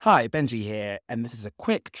Hi, Benji here, and this is a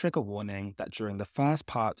quick trigger warning that during the first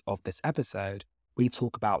part of this episode, we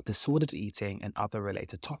talk about disordered eating and other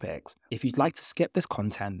related topics. If you'd like to skip this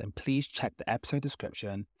content, then please check the episode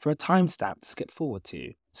description for a timestamp to skip forward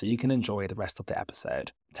to, so you can enjoy the rest of the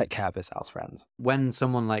episode. Take care of yourselves, friends. When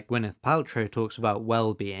someone like Gwyneth Paltrow talks about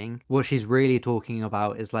well-being, what she's really talking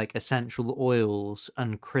about is like essential oils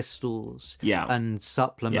and crystals and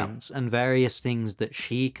supplements and various things that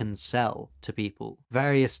she can sell to people.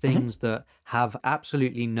 Various things that have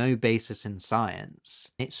absolutely no basis in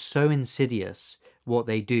science. It's so insidious what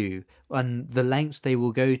they do and the lengths they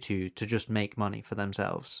will go to just make money for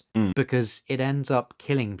themselves because it ends up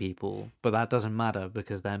killing people, but that doesn't matter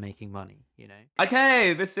because they're making money, you know?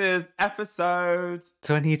 Okay, this is episode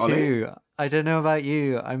 22. Ollie? I don't know about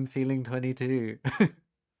you. I'm feeling 22.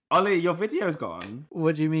 Ollie, your video's gone.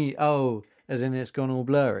 What do you mean? Oh, as in it's gone all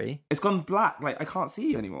blurry? It's gone black. Like, I can't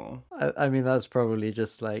see you anymore. I mean, that's probably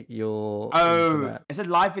just like your internet. It said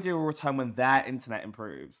live video will return when their internet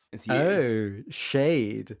improves. It's you. Oh,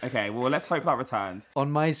 shade. Okay, well, let's hope that returns.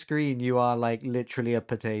 On my screen, you are like literally a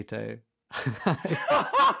potato.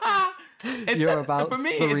 You're about for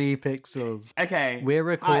me, 3 pixels. Okay. We're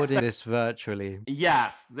recording this virtually.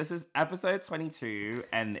 Yes, this is episode 22,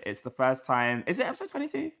 and it's the first time. Is it episode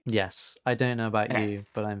 22? Yes. I don't know about you,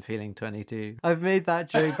 but I'm feeling 22. I've made that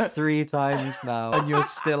joke 3 times now, and you're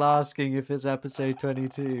still asking if it's episode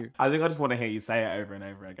 22. I think I just want to hear you say it over and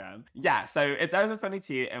over again. Yeah, so it's episode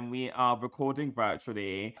 22, and we are recording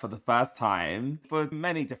virtually for the first time for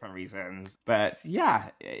many different reasons. But yeah,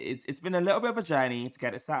 it's been a little bit of a journey to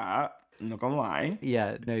get it set up. I'm not gonna lie.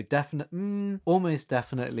 Yeah, no, almost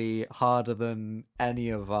definitely harder than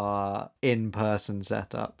any of our in-person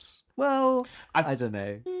setups. Well, I don't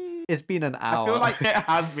know. It's been an hour. I feel like it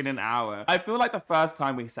has been an hour. I feel like the first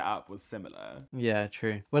time we set up was similar. Yeah,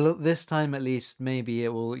 true. Well, this time at least, maybe it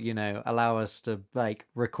will, allow us to, like,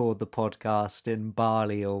 record the podcast in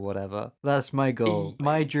Bali or whatever. That's my goal.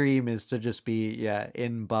 My dream is to just be,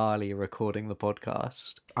 in Bali recording the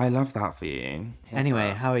podcast. I love that for you.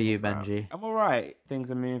 Anyway, how are you, Benji? I'm all right. Things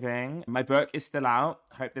are moving. My book is still out.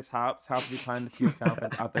 Hope this helps. How to be kinder to yourself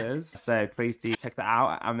and others. So please do check that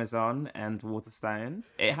out at Amazon and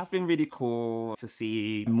Waterstones. It has been really cool to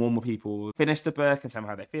see more and more people finish the book and tell me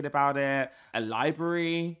how they feel about it. A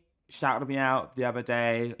library shouted me out the other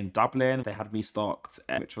day in Dublin. They had me stocked,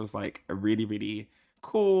 which was like a really, really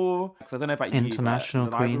cool. Because I don't know about you, International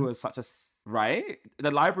the Queen. library was such a the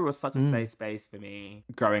library was such a safe space for me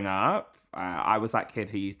growing up. I was that kid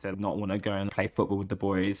who used to not want to go and play football with the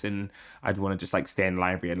boys, and I'd want to just like stay in the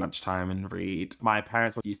library at lunchtime and read. My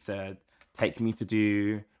parents used to take me to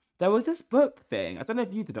do. There was this book thing. I don't know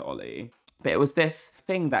if you did it, Ollie. But it was this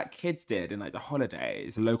thing that kids did in like the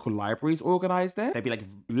holidays. Local libraries organized it. There'd be like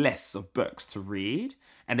lists of books to read,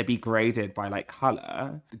 and they'd be graded by like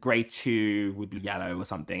color. Grade 2 would be yellow or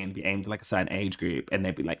something and be aimed at like a certain age group, and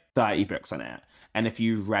there'd be like 30 books on it. And if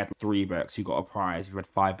you read 3 books, you got a prize. If you read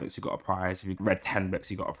 5 books, you got a prize. If you read 10 books,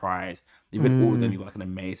 you got a prize. If you read all of them, you got like an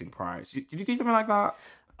amazing prize. Did you do something like that?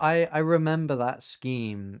 I remember that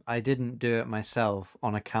scheme. I didn't do it myself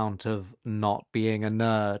on account of not being a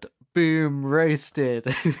nerd. Boom,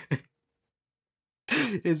 roasted.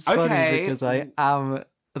 It's funny because I am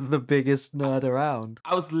the biggest nerd around.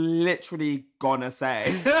 I was literally gonna say,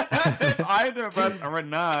 if either of us are a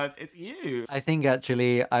nerd, it's you. I think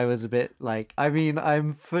actually I was a bit like,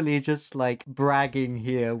 I'm fully just like bragging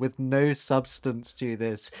here with no substance to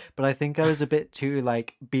this, but I think I was a bit too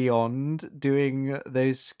like beyond doing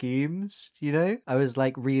those schemes, I was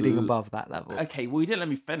like reading above that level. Okay, well, you didn't let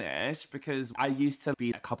me finish because I used to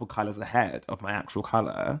be a couple colours ahead of my actual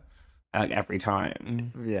colour, like every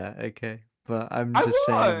time. Yeah, okay. But I'm just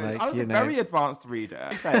saying, like, I was a very advanced reader.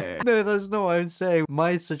 No, that's not what I'm saying.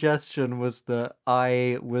 My suggestion was that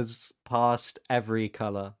I was past every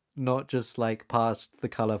colour, not just like past the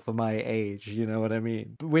colour for my age, you know what I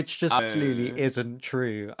mean? Which just absolutely isn't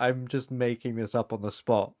true. I'm just making this up on the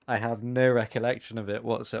spot. I have no recollection of it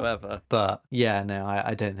whatsoever. But yeah, no,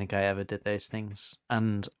 I don't think I ever did those things.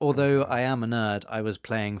 And although I am a nerd, I was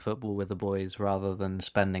playing football with the boys rather than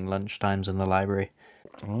spending lunchtimes in the library.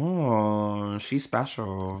 Oh, she's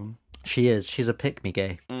special. She is. She's a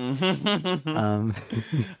pick-me-gay.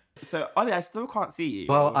 So, Ollie, I still can't see you.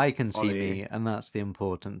 Well, I can see me, and that's the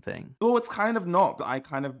important thing. Well, it's kind of not, but I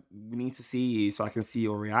kind of need to see you so I can see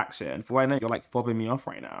your reaction. For I know you're like fobbing me off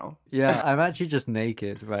right now. Yeah, I'm actually just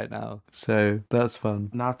naked right now, so that's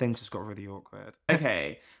fun. Now things just got really awkward.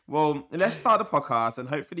 Okay, Well, let's start the podcast and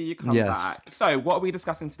hopefully you come back. So, what are we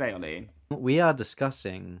discussing today, Ollie? We are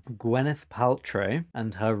discussing Gwyneth Paltrow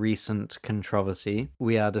and her recent controversy.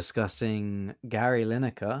 We are discussing Gary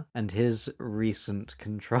Lineker and his recent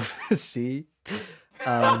controversy.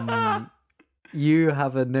 You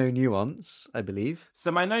have a no nuance, I believe.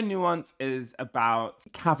 So my no nuance is about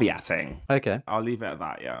caveating. Okay. I'll leave it at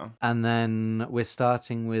that, yeah. And then we're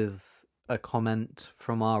starting with a comment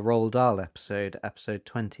from our Roald Dahl episode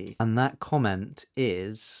 20. And that comment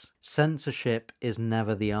is, censorship is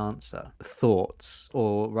never the answer. Thoughts,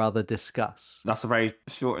 or rather discuss. That's a very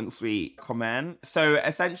short and sweet comment. So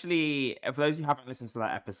essentially, for those who haven't listened to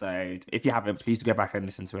that episode, if you haven't, please do go back and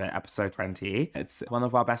listen to it, episode 20. It's one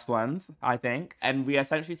of our best ones, I think. And we're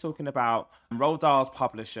essentially talking about Roald Dahl's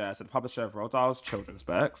publisher, so the publisher of Roald Dahl's children's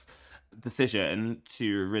books, decision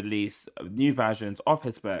to release new versions of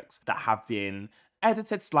his books that have been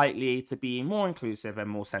edited slightly to be more inclusive and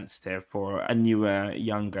more sensitive for a newer,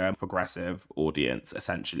 younger, progressive audience,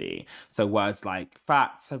 essentially. So words like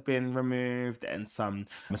facts have been removed and some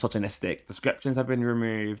misogynistic descriptions have been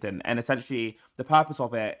removed. And essentially, the purpose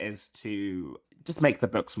of it is to just make the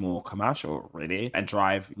books more commercial, really, and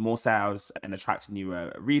drive more sales and attract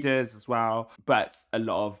newer readers as well. But a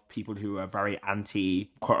lot of people who are very anti,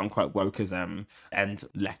 quote unquote, wokeism and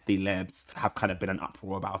lefty libs have kind of been an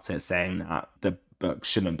uproar about it, saying that the book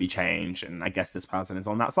shouldn't be changed. And I guess this person is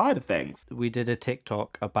on that side of things. We did a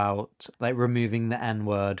TikTok about like removing the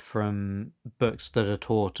N-word from books that are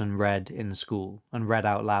taught and read in school and read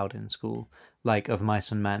out loud in school, like Of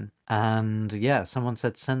Mice and Men. And yeah, someone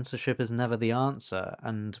said censorship is never the answer.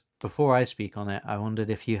 And before I speak on it, I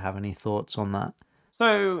wondered if you have any thoughts on that.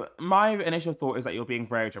 So my initial thought is that you're being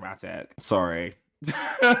very dramatic. Sorry. The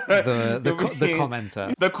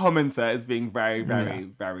commenter. The commenter is being very,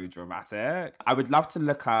 very dramatic. I would love to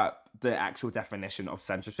look up the actual definition of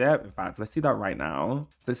censorship. In fact, let's do that right now.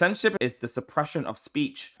 So censorship is the suppression of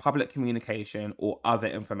speech, public communication, or other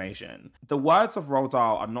information. The words of Roald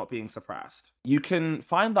Dahl are not being suppressed. You can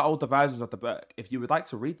find the older versions of the book if you would like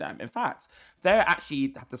to read them. In fact, they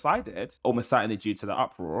actually have decided, almost certainly due to the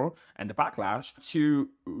uproar and the backlash, to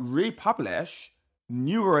republish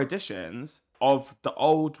newer editions of the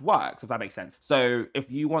old works, if that makes sense. So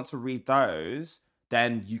if you want to read those,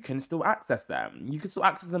 then you can still access them. You can still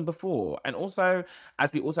access them before. And also,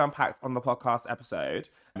 as we also unpacked on the podcast episode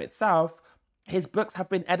itself, his books have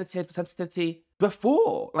been edited for sensitivity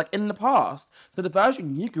before, like in the past. So the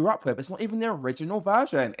version you grew up with, it's not even the original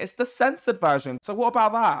version. It's the censored version. So what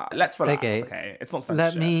about that? Let's relax, okay? It's not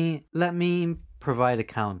censorship. Let me provide a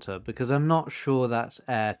counter, because I'm not sure that's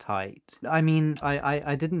airtight. I mean,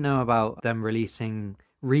 I didn't know about them releasing...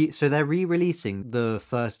 So they're re-releasing the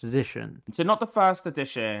first edition. So not the first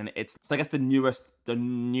edition. It's I guess the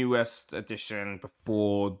newest edition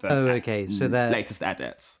before the So they're latest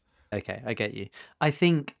edits. Okay, I get you. I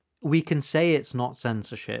think we can say it's not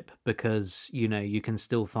censorship because, you know, you can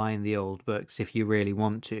still find the old books if you really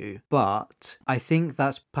want to. But I think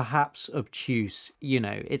that's perhaps obtuse. You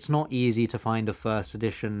know, it's not easy to find a first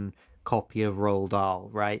edition copy of Roald Dahl,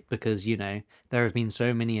 right? Because, you know, there have been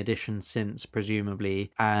so many editions since,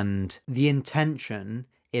 presumably, and the intention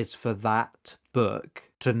is for that book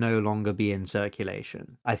to no longer be in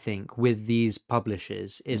circulation. I think with these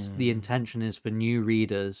publishers, the intention is for new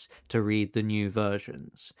readers to read the new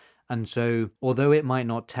versions. And so, although it might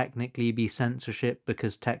not technically be censorship,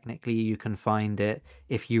 because technically you can find it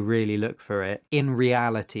if you really look for it, in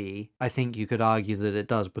reality, I think you could argue that it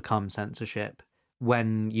does become censorship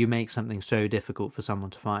when you make something so difficult for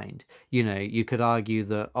someone to find. You know, you could argue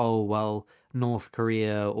that, oh, well, North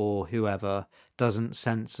Korea or whoever doesn't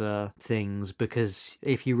censor things because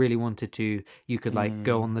if you really wanted to, you could like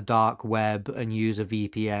go on the dark web and use a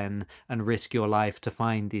VPN and risk your life to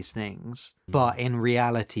find these things. But in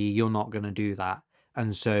reality, you're not going to do that.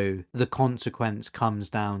 And so the consequence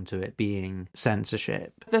comes down to it being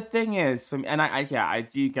censorship. The thing is, for me, and I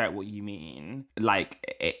do get what you mean.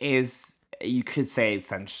 Like, it is... You could say it's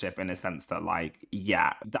censorship in a sense that, like,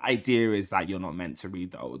 yeah, the idea is that you're not meant to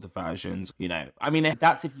read the older versions, you know. I mean,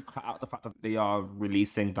 that's if you cut out the fact that they are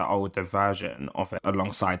releasing the older version of it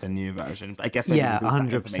alongside the new version. But I guess maybe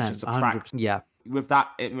 100%. 100%. Yeah. With that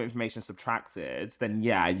information subtracted, then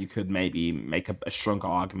yeah, you could maybe make a stronger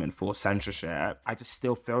argument for censorship. I just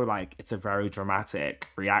still feel like it's a very dramatic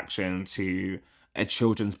reaction to a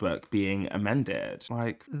children's book being amended.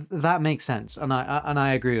 Like, that makes sense, and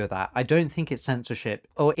I agree with that. I don't think it's censorship,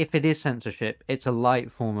 or if it is censorship, it's a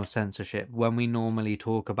light form of censorship when we normally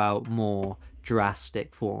talk about more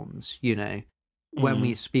drastic forms, you know. when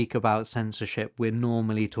we speak about censorship, we're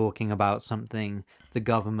normally talking about something the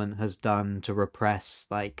government has done to repress,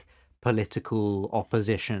 like, political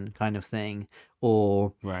opposition kind of thing,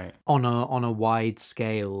 or Right. on a wide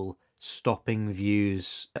scale, stopping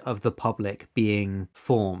views of the public being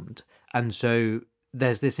formed. And so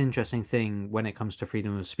there's this interesting thing when it comes to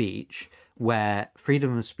freedom of speech, where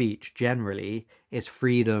freedom of speech generally is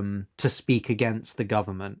freedom to speak against the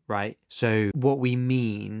government, right? So what we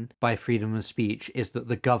mean by freedom of speech is that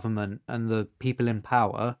the government and the people in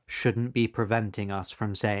power shouldn't be preventing us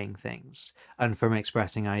from saying things and from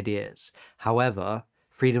expressing ideas. However,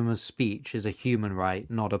 freedom of speech is a human right,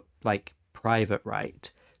 not a, like, private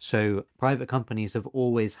right. So private companies have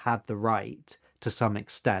always had the right to some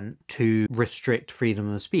extent to restrict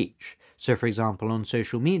freedom of speech. So, for example, on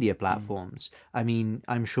social media platforms, I mean,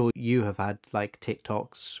 I'm sure you have had, like,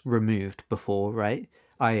 TikToks removed before, right?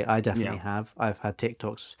 I definitely have. I've had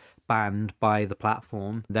TikToks banned by the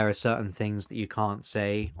platform. There are certain things that you can't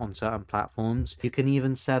say on certain platforms. You can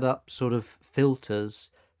even set up sort of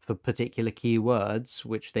filters for particular keywords,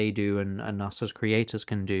 which they do and us as creators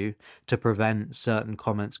can do, to prevent certain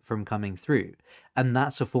comments from coming through. And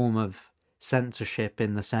that's a form of censorship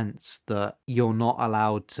in the sense that you're not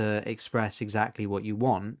allowed to express exactly what you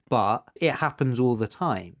want, but it happens all the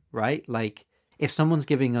time, right? Like, if someone's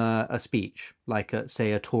giving a speech, like,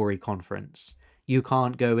 say, a Tory conference, you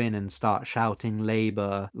can't go in and start shouting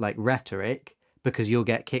Labour, like, rhetoric, because you'll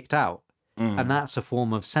get kicked out. And that's a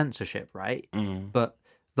form of censorship, right? But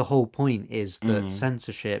the whole point is that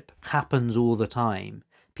censorship happens all the time.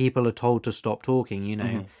 People are told to stop talking, you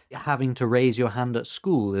know. Having to raise your hand at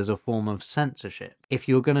school is a form of censorship. If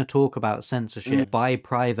you're going to talk about censorship by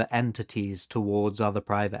private entities towards other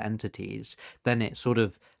private entities, then it sort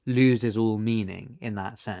of loses all meaning in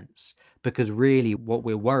that sense. Because really what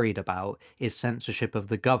we're worried about is censorship of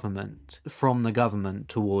the government, from the government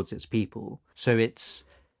towards its people. So it's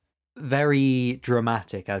very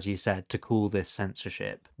dramatic, as you said, to call this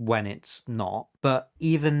censorship when it's not. But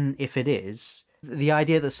even if it is, the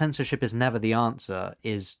idea that censorship is never the answer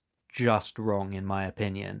is just wrong, in my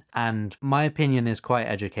opinion. And my opinion is quite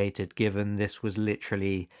educated, given this was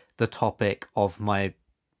literally the topic of my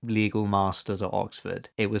legal masters at Oxford.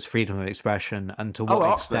 It was freedom of expression, and to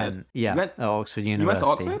what extent. Yeah, at Oxford University.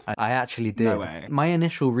 You went to Oxford? I actually did. No way. My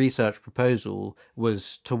initial research proposal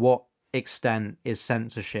was to what extent is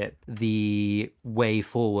censorship the way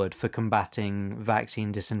forward for combating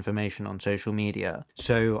vaccine disinformation on social media.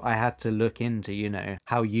 So I had to look into, you know,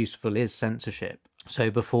 how useful is censorship.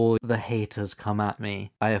 So before the haters come at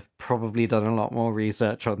me, I have probably done a lot more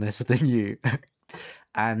research on this than you.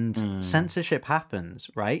 And censorship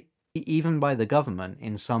happens, right? Even by the government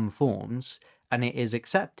in some forms, and it is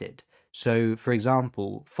accepted. So, for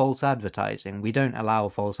example, false advertising. We don't allow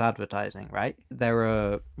false advertising, right? There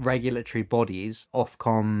are regulatory bodies,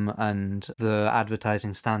 Ofcom and the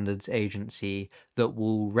Advertising Standards Agency, that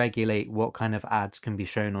will regulate what kind of ads can be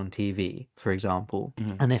shown on TV, for example.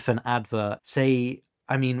 And if an advert, say,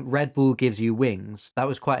 I mean, Red Bull gives you wings, that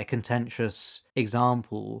was quite a contentious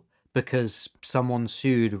example, because someone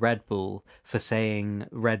sued Red Bull for saying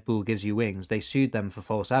Red Bull gives you wings. They sued them for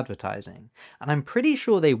false advertising. And I'm pretty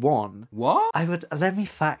sure they won. What? Let me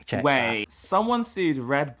fact check Wait, someone sued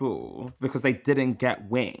Red Bull because they didn't get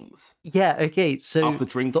wings? Yeah, okay, so after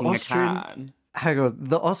drinking the can. Hang on,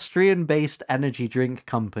 the Austrian-based energy drink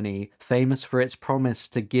company, famous for its promise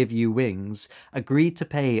to give you wings, agreed to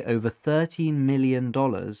pay over $13 million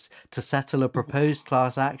to settle a proposed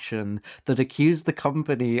class action that accused the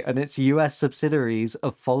company and its US subsidiaries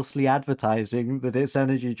of falsely advertising that its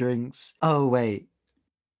energy drinks... Oh, wait.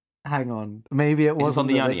 Hang on. Maybe it wasn't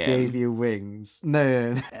that it gave you wings.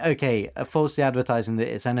 No. Okay, falsely advertising that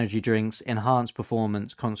its energy drinks enhance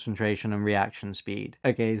performance, concentration, and reaction speed.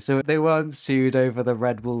 Okay, so they weren't sued over the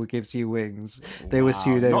Red Bull gives you wings. They were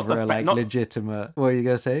sued over legitimate... What are you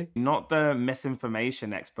going to say? Not the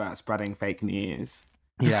misinformation expert spreading fake news.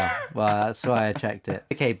 Yeah, well, that's why I checked it.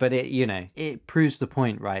 Okay, but it, you know, it proves the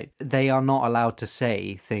point, right? They are not allowed to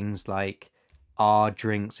say things like, our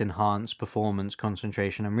drinks enhance performance,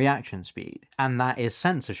 concentration, and reaction speed. And that is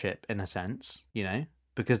censorship, in a sense, you know,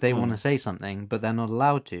 because they want to say something, but they're not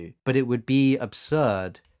allowed to. But it would be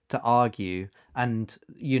absurd to argue, and,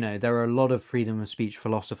 you know, there are a lot of freedom of speech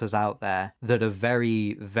philosophers out there that are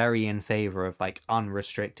very, very in favor of, like,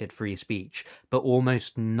 unrestricted free speech, but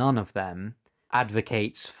almost none of them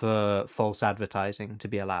advocates for false advertising to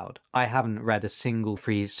be allowed. I haven't read a single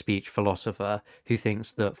free speech philosopher who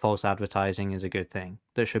thinks that false advertising is a good thing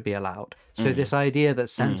that should be allowed. So this idea that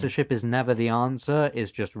censorship is never the answer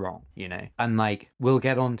is just wrong, you know. And like, we'll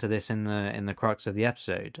get onto this in the crux of the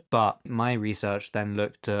episode, but my research then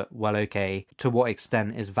looked at, well, okay, to what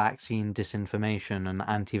extent is vaccine disinformation and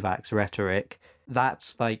anti-vax rhetoric,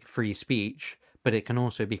 that's like free speech, but it can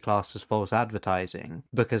also be classed as false advertising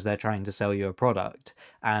because they're trying to sell you a product,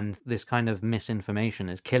 and this kind of misinformation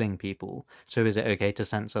is killing people. So is it okay to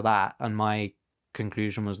censor that? And my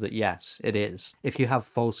conclusion was that yes, it is. If you have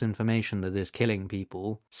false information that is killing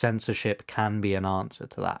people, censorship can be an answer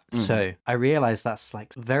to that. So I realize that's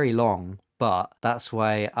like very long, but that's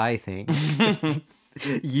why I think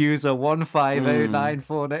user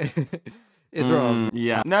 15094 is wrong.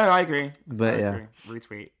 Yeah. No, I agree. But I yeah. agree.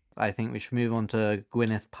 Retweet. I think we should move on to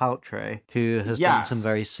Gwyneth Paltrow, who has done some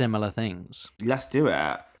very similar things. Let's do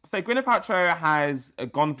it. So Gwyneth Paltrow has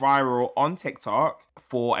gone viral on TikTok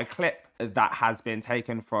for a clip that has been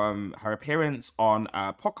taken from her appearance on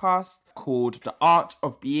a podcast called The Art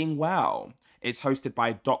of Being Well. It's hosted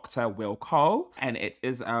by Dr. Will Cole, and it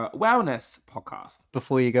is a wellness podcast.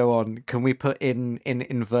 Before you go on, can we put in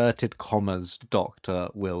inverted commas Dr.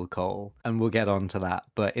 Will Cole? And we'll get on to that,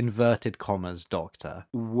 but inverted commas Doctor.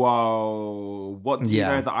 Whoa. What do you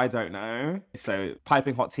know that I don't know? So,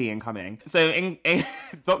 piping hot tea incoming. So, in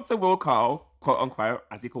Dr. Will Cole, quote unquote,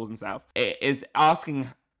 as he calls himself, is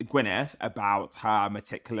asking Gwyneth about her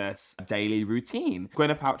meticulous daily routine.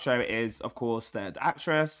 Gwyneth Paltrow is, of course, the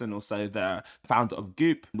actress and also the founder of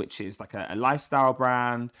Goop, which is like a lifestyle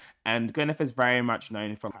brand. And Gwyneth is very much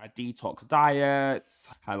known for her detox diets,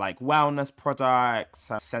 her like wellness products,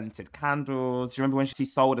 her scented candles. Do you remember when she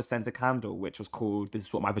sold a scented candle, which was called "This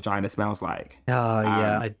is what my vagina smells like"? Oh,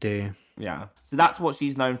 yeah, I do. Yeah. So that's what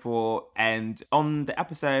she's known for. And on the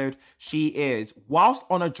episode, she is, whilst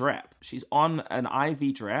on a drip, she's on an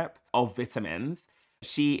IV drip of vitamins.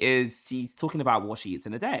 She's talking about what she eats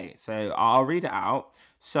in a day. So I'll read it out.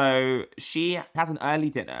 So she has an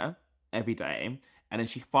early dinner every day, and then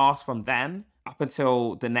she fasts from then up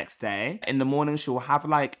until the next day. In the morning, she'll have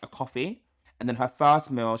like a coffee. And then her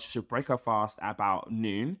first meal, she should break her fast at about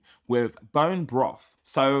noon with bone broth.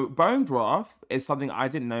 So bone broth is something I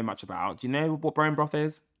didn't know much about. Do you know what bone broth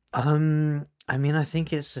is? I mean, I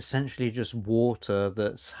think it's essentially just water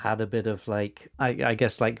that's had a bit of like, I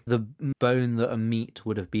guess like the bone that a meat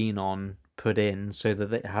would have been on put in so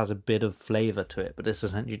that it has a bit of flavor to it, but it's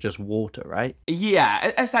essentially just water, right?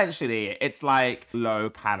 Yeah, essentially it's like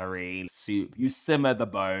low calorie soup. You simmer the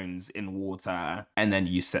bones in water and then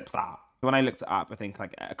you sip that. When I looked it up, I think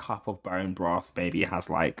like a cup of bone broth maybe has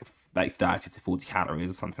like 30 to 40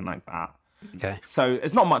 calories or something like that. Okay. So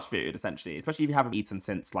it's not much food, essentially, especially if you haven't eaten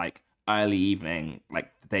since like early evening,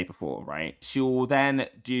 like the day before, right? She'll then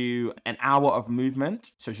do an hour of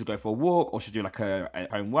movement. So she'll go for a walk or she'll do like a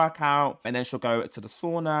home workout. And then she'll go to the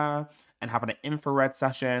sauna and have an infrared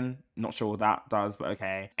session. Not sure what that does, but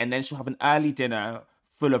okay. And then she'll have an early dinner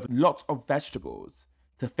full of lots of vegetables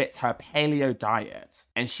to fit her paleo diet.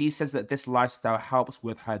 And she says that this lifestyle helps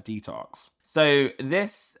with her detox. So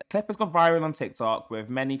this clip has gone viral on TikTok with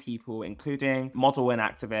many people, including model and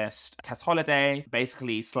activist Tess Holliday,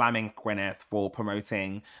 basically slamming Gwyneth for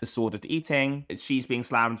promoting disordered eating. She's being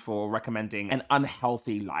slammed for recommending an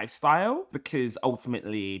unhealthy lifestyle because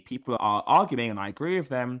ultimately people are arguing, and I agree with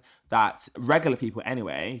them, that regular people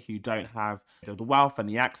anyway, who don't have the wealth and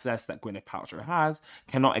the access that Gwyneth Paltrow has,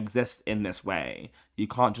 cannot exist in this way. You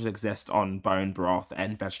can't just exist on bone broth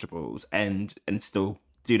and vegetables and still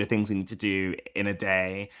do the things you need to do in a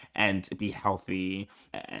day and be healthy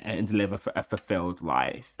and live a fulfilled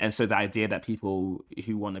life. And so the idea that people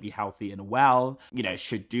who want to be healthy and well, you know,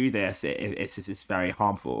 should do this, it's very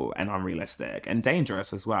harmful and unrealistic and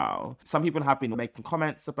dangerous as well. Some people have been making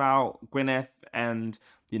comments about Gwyneth and,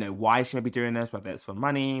 you know, why she may be doing this, whether it's for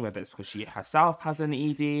money, whether it's because she herself has an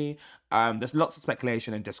ED. There's lots of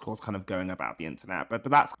speculation and discourse kind of going about the internet, but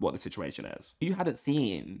that's what the situation is. You hadn't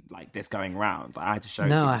seen like this going around. I had to show it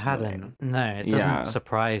to you. No, I hadn't. Morning. No, it doesn't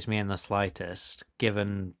surprise me in the slightest,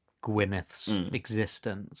 given Gwyneth's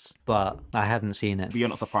existence, but I hadn't seen it. But you're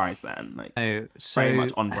not surprised then? Like, so very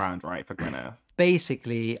much on brand, right, for Gwyneth?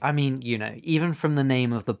 Basically, I mean, you know, even from the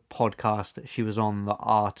name of the podcast that she was on, The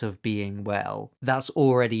Art of Being Well, that's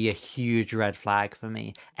already a huge red flag for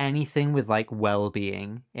me. Anything with like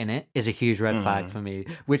well-being in it is a huge red flag for me,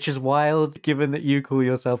 which is wild given that you call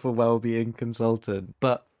yourself a well-being consultant.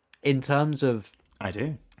 But in terms of... I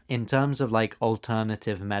do. In terms of like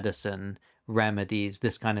alternative medicine remedies,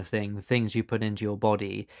 this kind of thing, the things you put into your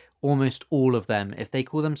body, almost all of them, if they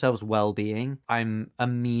call themselves well-being, I'm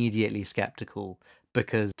immediately skeptical,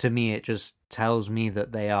 because to me it just tells me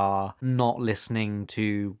that they are not listening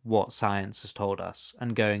to what science has told us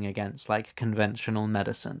and going against like conventional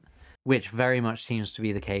medicine, which very much seems to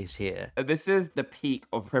be the case here. This is the peak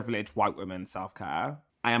of privileged white women self-care.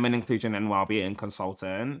 I am an inclusion and well-being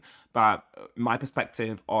consultant, but my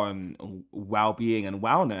perspective on well-being and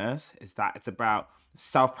wellness is that it's about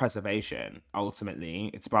self-preservation.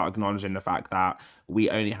 Ultimately, it's about acknowledging the fact that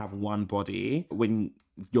we only have one body. When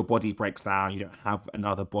your body breaks down, you don't have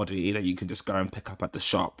another body that you can just go and pick up at the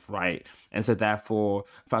shop, right? And so therefore,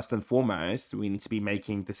 first and foremost, we need to be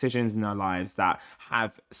making decisions in our lives that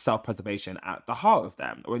have self-preservation at the heart of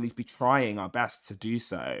them, or at least be trying our best to do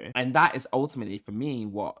so. And that is ultimately, for me,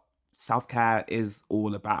 what self-care is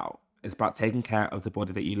all about. It's about taking care of the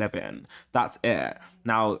body that you live in. That's it.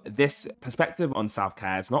 Now, this perspective on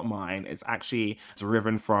self-care is not mine. It's actually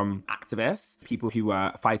driven from activists, people who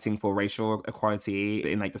were fighting for racial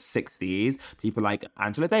equality in like the 60s, people like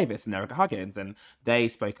Angela Davis and Erica Huggins. And they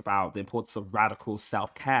spoke about the importance of radical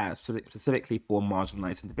self-care, specifically for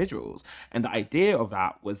marginalized individuals. And the idea of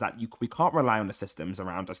that was that we can't rely on the systems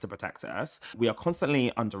around us to protect us. We are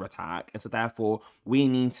constantly under attack. And so therefore, we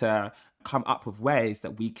need to come up with ways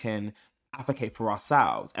that we can advocate for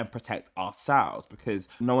ourselves and protect ourselves, because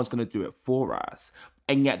no one's going to do it for us.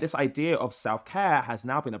 And yet this idea of self-care has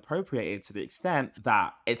now been appropriated to the extent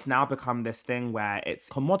that it's now become this thing where it's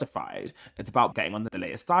commodified. It's about getting on the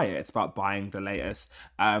latest diet. It's about buying the latest,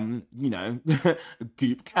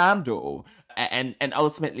 Goop candle. And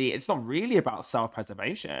ultimately, it's not really about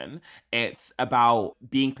self-preservation. It's about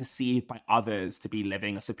being perceived by others to be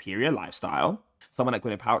living a superior lifestyle. Someone like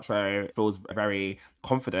Gwyneth Paltrow feels very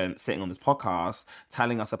confident sitting on this podcast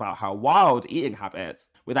telling us about her wild eating habits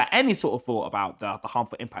without any sort of thought about the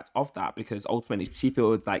harmful impact of that, because ultimately she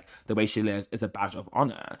feels like the way she lives is a badge of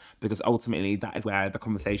honor, because ultimately that is where the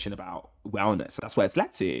conversation about wellness, that's where it's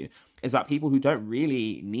led to. It's about people who don't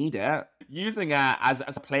really need it, using it as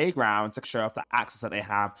a playground to show off the access that they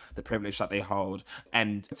have, the privilege that they hold,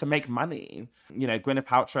 and to make money. You know, Gwyneth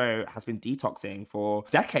Paltrow has been detoxing for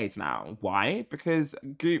decades now. Why? Because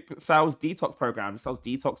Goop sells detox programs, sells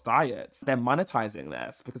detox diets. They're monetizing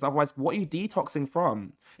this, because otherwise, what are you detoxing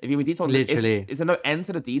from? If you were detoxing, literally, is there no end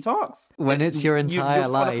to the detox? When it's your entire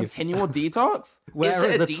life, a continual detox. Where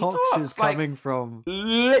are the toxins coming from?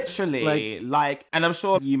 Literally, like, and I'm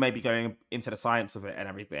sure you may be going into the science of it and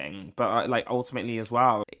everything, but like ultimately as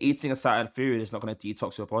well, eating a certain food is not going to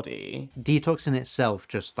detox your body. Detox in itself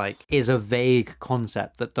just like is a vague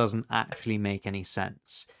concept that doesn't actually make any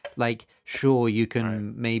sense. Like, sure, you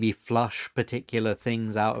can maybe flush particular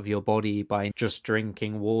things out of your body by just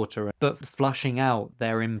drinking water, but flushing out,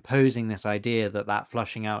 they're imposing this idea that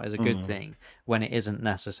flushing out is a good thing when it isn't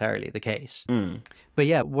necessarily the case. But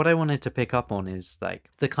yeah, what I wanted to pick up on is like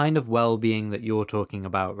the kind of well-being that you're talking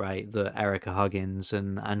about, right, that Erica Huggins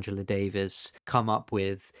and Angela Davis come up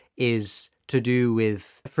with is to do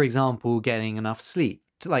with, for example, getting enough sleep.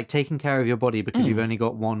 Like taking care of your body because you've only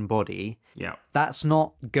got one body. Yeah. That's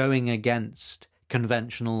not going against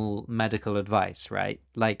conventional medical advice, right?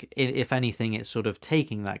 Like, if anything, it's sort of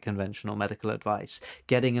taking that conventional medical advice,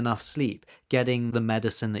 getting enough sleep, getting the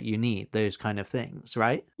medicine that you need, those kind of things,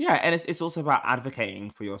 right? Yeah, and it's also about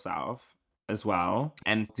advocating for yourself as well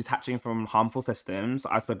and detaching from harmful systems.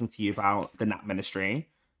 I've spoken to you about the nap ministry.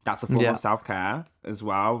 That's a form of self-care as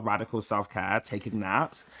well, radical self-care, taking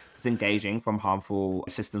naps, disengaging from harmful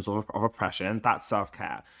systems of oppression. That's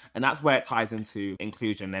self-care. And that's where it ties into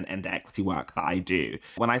inclusion and the equity work that I do.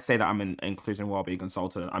 When I say that I'm an inclusion wellbeing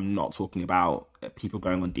consultant, I'm not talking about people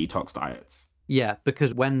going on detox diets. Yeah,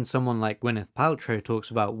 because when someone like Gwyneth Paltrow talks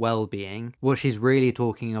about well-being, what she's really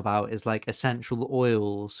talking about is like essential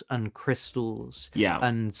oils and crystals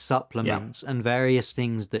and supplements and various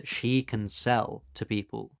things that she can sell to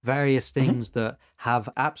people. Various things that have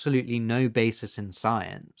absolutely no basis in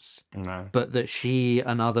science, but that she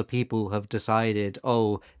and other people have decided,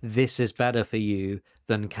 oh, this is better for you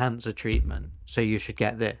than cancer treatment, so you should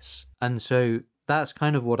get this. And so that's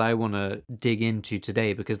kind of what I want to dig into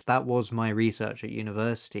today, because that was my research at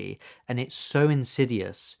university, and it's so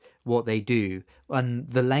insidious what they do and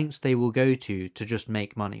the lengths they will go to just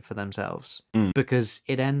make money for themselves, because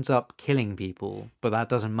it ends up killing people, but that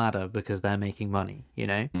doesn't matter because they're making money, you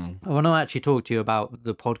know? I want to actually talk to you about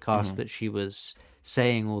the podcast that she was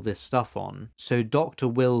saying all this stuff on. So Dr.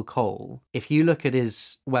 Will Cole, if you look at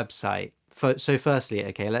his website, So firstly,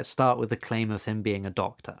 okay, let's start with the claim of him being a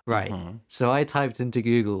doctor. Right. So I typed into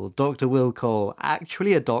Google, Dr. Will Cole,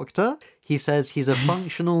 actually a doctor? He says he's a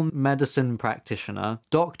functional medicine practitioner,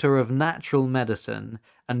 doctor of natural medicine,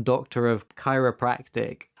 and doctor of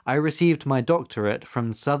chiropractic. I received my doctorate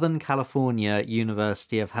from Southern California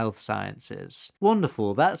University of Health Sciences.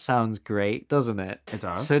 Wonderful. That sounds great, doesn't it? It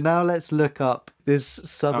does. So now let's look up this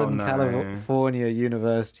Southern California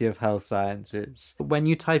University of Health Sciences. When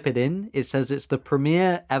you type it in, it says it's the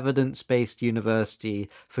premier evidence-based university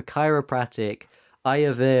for chiropractic,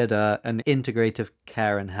 Ayurveda, and integrative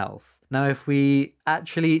care and health. Now, if we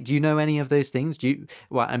actually, do you know any of those things? You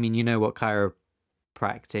know what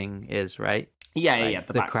chiropractic is, right? Yeah.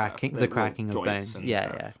 The cracking of bones.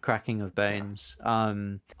 Cracking of bones.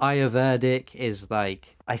 Ayurvedic is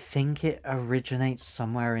like, I think it originates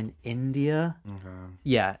somewhere in India.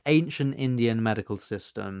 Yeah, ancient Indian medical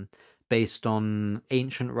system based on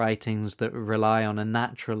ancient writings that rely on a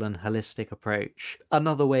natural and holistic approach.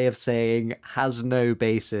 Another way of saying has no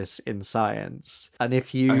basis in science. And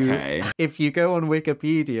if you go on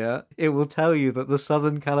Wikipedia, it will tell you that the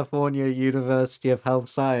Southern California University of Health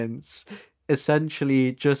Science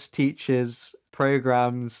essentially just teaches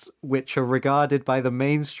programs which are regarded by the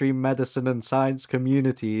mainstream medicine and science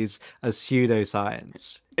communities as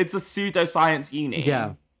pseudoscience. It's a pseudoscience uni.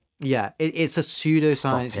 Yeah, it's a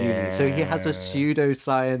pseudoscience uni. So he has a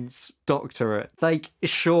pseudoscience doctorate. Like,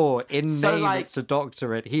 sure, in name it's a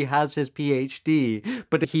doctorate. He has his PhD,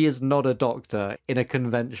 but he is not a doctor in a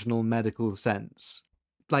conventional medical sense.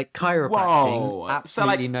 Like chiropractic,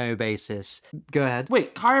 absolutely no basis. Go ahead.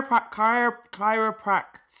 Wait, chiropractic,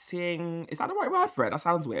 is that the right word for it? That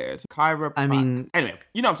sounds weird. Anyway,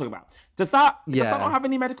 you know what I'm talking about. Does that not have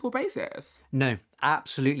any medical basis? No,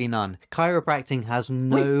 absolutely none. Chiropractic has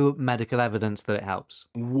no medical evidence that it helps.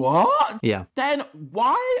 What? Yeah. Then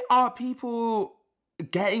why are people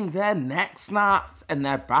getting their neck snapped and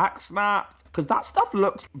their back snapped? Because that stuff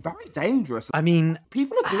looks very dangerous. I mean,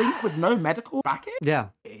 people are doing it with no medical backing. Yeah.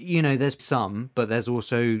 You know, there's some, but there's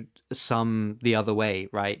also some the other way,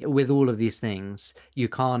 right? With all of these things, you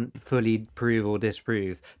can't fully prove or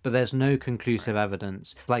disprove, but there's no conclusive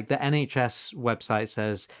evidence. Like the NHS website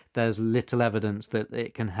says there's little evidence that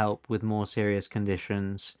it can help with more serious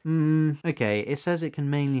conditions. Okay, it says it can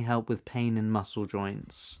mainly help with pain in muscle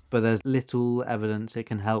joints, but there's little evidence it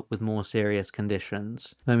can help with more serious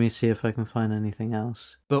conditions. Let me see if I can find anything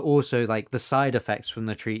else. But also, like, the side effects from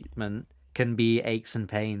the treatment can be aches and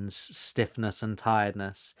pains, stiffness and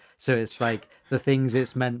tiredness. So it's like the things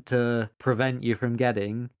it's meant to prevent you from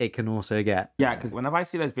getting, it can also get. Yeah, because whenever I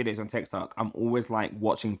see those videos on TikTok, I'm always like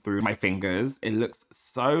watching through my fingers. It looks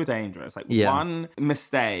so dangerous. Like one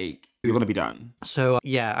mistake, you're going to be done. So,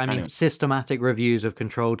 systematic reviews of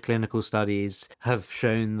controlled clinical studies have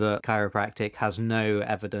shown that chiropractic has no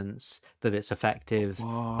evidence that it's effective,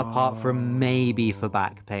 apart from maybe for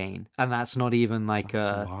back pain. And that's not even like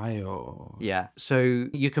wild. Yeah. So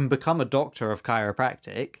you can become a doctor of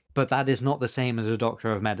chiropractic, but that is not the same as a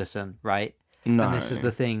doctor of medicine, right? No. And this is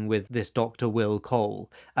the thing with this Dr. Will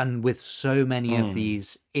Cole and with so many of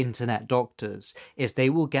these internet doctors is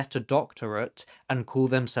they will get a doctorate and call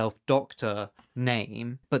themselves doctor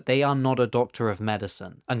name, but they are not a doctor of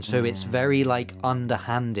medicine. And so it's very like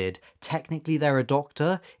underhanded. Technically they're a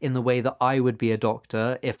doctor in the way that I would be a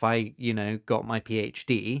doctor if I, got my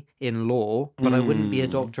PhD in law, but I wouldn't be a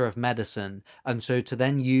doctor of medicine. And so to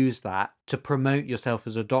then use that to promote yourself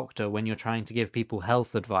as a doctor when you're trying to give people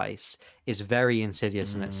health advice is very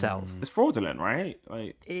insidious in itself. It's fraudulent, right?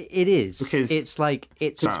 Like it is. Because it's like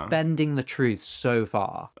it's bending the truth so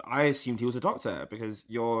far. I assumed he was a doctor because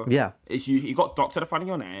you got doctor at the front of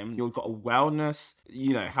your name. You've got a wellness,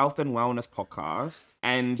 health and wellness podcast,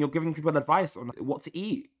 and you're giving people advice on what to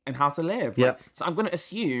eat and how to live. Yeah. So I'm going to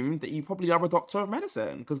assume that you probably are a doctor of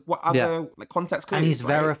medicine because what other context clues? And he's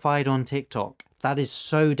verified on TikTok. That is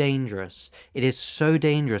so dangerous. It is so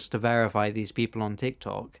dangerous to verify these people on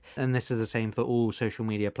TikTok. And this is the same for all social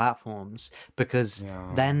media platforms because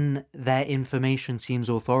then their information seems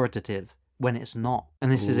authoritative when it's not.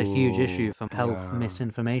 And this is a huge issue for health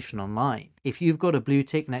misinformation online. If you've got a blue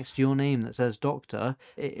tick next to your name that says doctor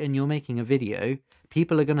and you're making a video,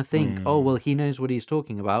 people are going to think, oh, well, he knows what he's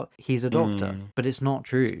talking about. He's a doctor. But it's not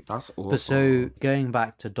true. That's awful. But so going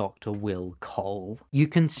back to Dr. Will Cole, you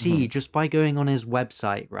can see just by going on his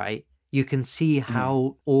website, right? You can see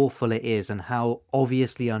how awful it is and how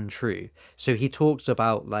obviously untrue. So he talks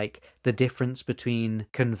about like the difference between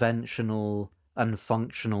conventional and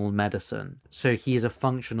functional medicine. So he's a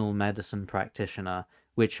functional medicine practitioner,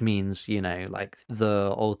 which means, like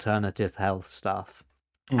the alternative health stuff.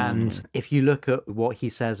 And if you look at what he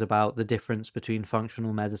says about the difference between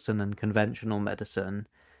functional medicine and conventional medicine,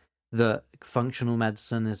 that functional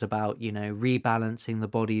medicine is about, rebalancing the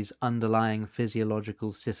body's underlying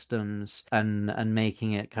physiological systems and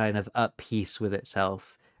making it kind of at peace with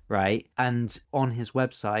itself, right? And on his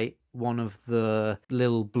website, one of the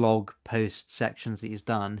little blog post sections that he's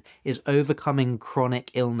done is overcoming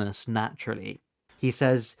chronic illness naturally. He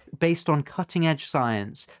says, based on cutting-edge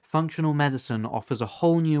science, functional medicine offers a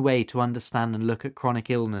whole new way to understand and look at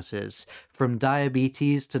chronic illnesses, from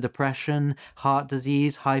diabetes to depression, heart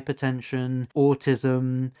disease, hypertension,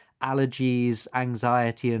 autism, allergies,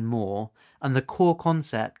 anxiety, and more. And the core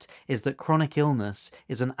concept is that chronic illness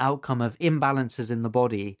is an outcome of imbalances in the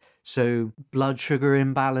body. So blood sugar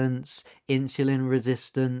imbalance, insulin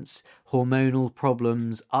resistance, hormonal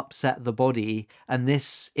problems upset the body, and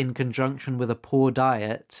this, in conjunction with a poor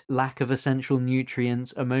diet, lack of essential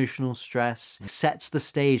nutrients, emotional stress, sets the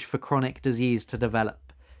stage for chronic disease to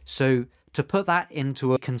develop. So to put that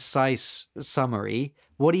into a concise summary,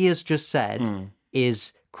 what he has just said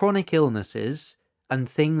is chronic illnesses and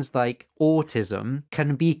things like autism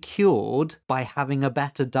can be cured by having a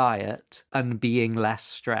better diet and being less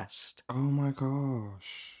stressed. Oh my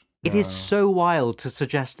gosh. It is so wild to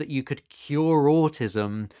suggest that you could cure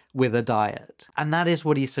autism with a diet. And that is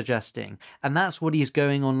what he's suggesting. And that's what he's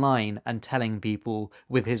going online and telling people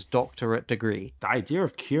with his doctorate degree. The idea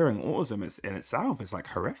of curing autism is, in itself is like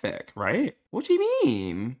horrific, right? What do you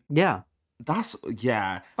mean? Yeah. That's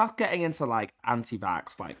getting into like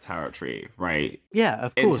anti-vax like territory, right? Yeah,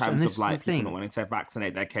 of course. In terms of like people thing. not wanting to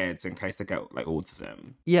vaccinate their kids in case they get like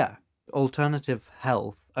autism. Yeah. Alternative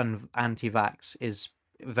health and anti-vax is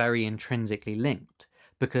very intrinsically linked,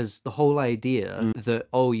 because the whole idea that,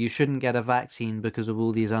 you shouldn't get a vaccine because of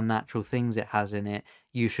all these unnatural things it has in it,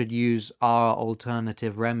 you should use our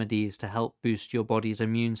alternative remedies to help boost your body's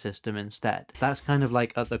immune system instead. That's kind of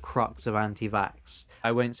like at the crux of anti-vax.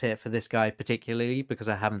 I won't say it for this guy particularly because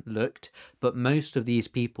I haven't looked, but most of these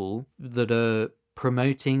people that are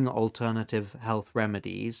promoting alternative health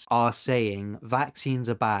remedies are saying vaccines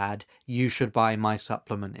are bad, you should buy my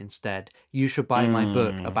supplement instead. You should buy my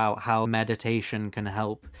book about how meditation can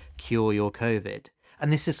help cure your COVID.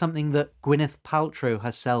 And this is something that Gwyneth Paltrow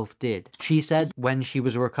herself did. She said when she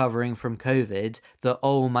was recovering from COVID that,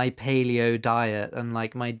 my paleo diet and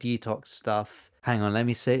like my detox stuff. Hang on, let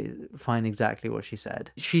me find exactly what she said.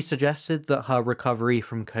 She suggested that her recovery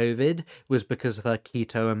from COVID was because of her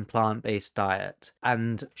keto and plant-based diet.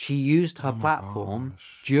 And she used her platform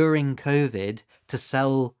during COVID to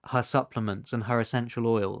sell her supplements and her essential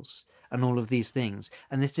oils and all of these things.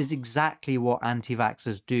 And this is exactly what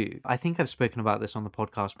anti-vaxxers do. I think I've spoken about this on the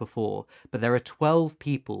podcast before, but there are 12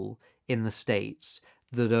 people in the States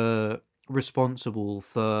that are responsible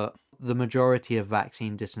for the majority of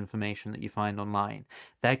vaccine disinformation that you find online.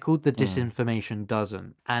 They're called the Disinformation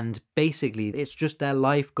Dozen. And basically, it's just their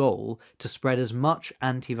life goal to spread as much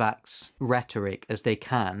anti-vax rhetoric as they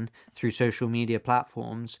can through social media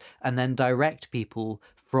platforms and then direct people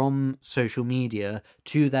from social media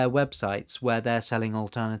to their websites where they're selling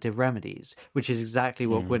alternative remedies, which is exactly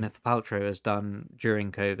what Gwyneth Paltrow has done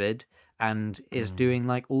during COVID and is doing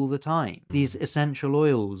like all the time. These essential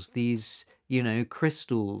oils, these,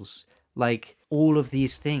 crystals, like all of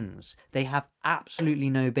these things, they have absolutely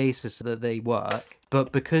no basis that they work.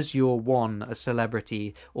 But because you're one, a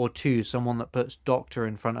celebrity, or two, someone that puts doctor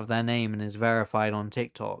in front of their name and is verified on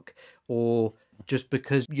TikTok, or just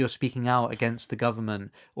because you're speaking out against the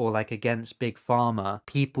government or like against big pharma,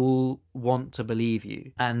 people want to believe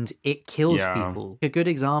you and it kills people. A good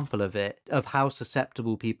example of it, of how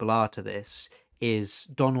susceptible people are to this, is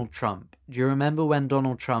Donald Trump. Do you remember when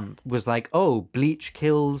Donald Trump was like, bleach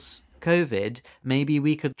kills COVID, maybe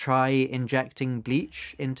we could try injecting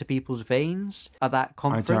bleach into people's veins at that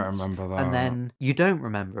conference? I don't remember that. And then you don't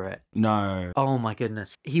remember it? No. Oh my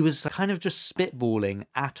goodness. He was kind of just spitballing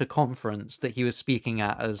at a conference that he was speaking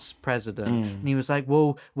at as president. And he was like,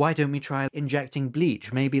 well, why don't we try injecting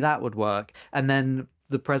bleach? Maybe that would work. And then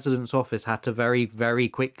the president's office had to very, very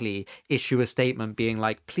quickly issue a statement being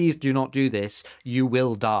like, please do not do this. You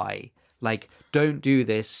will die. Like, don't do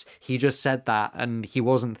this. He just said that and he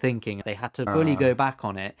wasn't thinking. They had to fully go back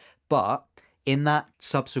on it. But in that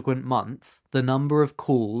subsequent month, the number of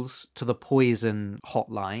calls to the poison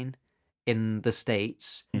hotline in the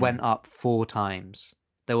States went up 4 times.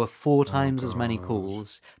 There were 4 times as many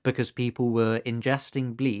calls because people were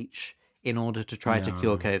ingesting bleach in order to try to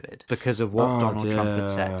cure COVID because of what Donald Trump had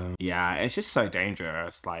said. Yeah, it's just so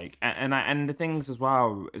dangerous. Like, and the things as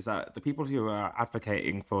well is that the people who are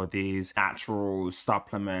advocating for these natural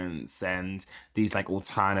supplements and these like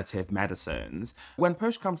alternative medicines, when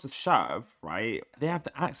push comes to shove, right, they have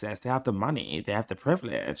the access, they have the money, they have the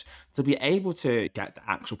privilege to be able to get the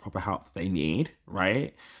actual proper help that they need,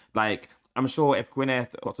 right? Like, I'm sure if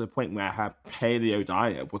Gwyneth got to the point where her paleo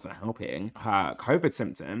diet wasn't helping her COVID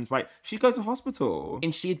symptoms, right, she'd go to hospital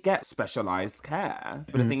and she'd get specialized care.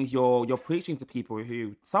 But the thing is, you're preaching to people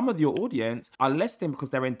who, some of your audience are listening because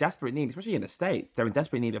they're in desperate need, especially in the States, they're in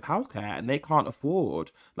desperate need of healthcare and they can't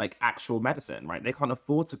afford like actual medicine, right? They can't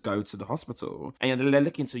afford to go to the hospital and they're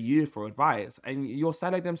looking to you for advice and you're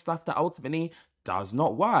selling them stuff that ultimately does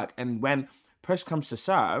not work. And when push comes to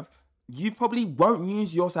shove, you probably won't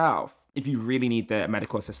use yourself if you really need the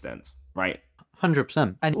medical assistance, right?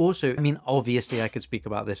 100%. And also, I mean, obviously I could speak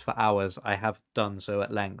about this for hours. I have done so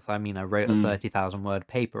at length. I mean, I wrote a 30,000 word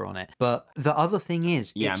paper on it. But the other thing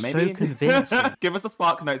is, it's so convincing. Give us the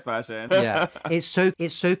Spark Notes version. Yeah, it's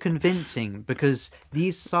so convincing because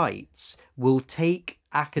these sites will take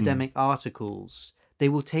academic articles. They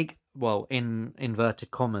will take, well, in inverted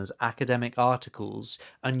commas, academic articles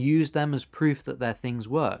and use them as proof that their things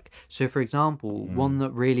work. So, for example, one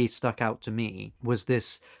that really stuck out to me was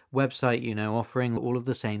this website, you know, offering all of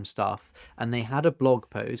the same stuff. And they had a blog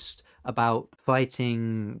post about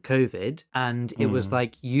fighting COVID. And it was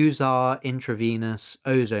like, use our intravenous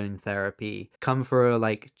ozone therapy, come for a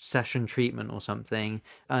like session treatment or something,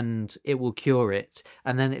 and it will cure it.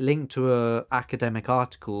 And then it linked to a academic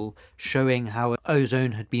article showing how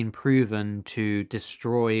ozone had been proven to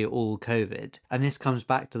destroy all COVID. And this comes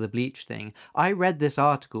back to the bleach thing. I read this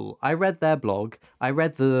article, I read their blog, I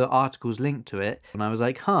read the articles linked to it, and I was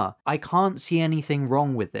like, I can't see anything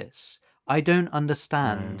wrong with this. I don't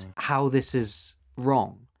understand how this is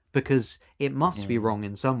wrong, because it must be wrong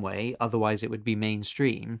in some way, otherwise it would be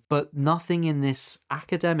mainstream. But nothing in this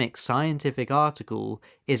academic scientific article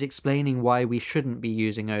is explaining why we shouldn't be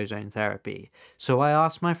using ozone therapy. So I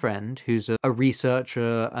asked my friend, who's a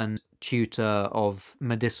researcher and tutor of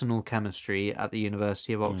medicinal chemistry at the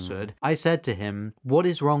University of Oxford, I said to him, what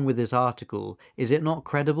is wrong with this article? Is it not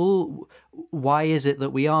credible? Why is it that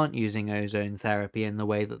we aren't using ozone therapy in the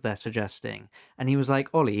way that they're suggesting? And he was like,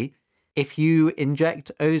 Ollie, if you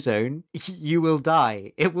inject ozone, you will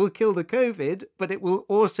die. It will kill the COVID, but it will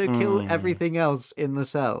also kill everything else in the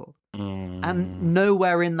cell. And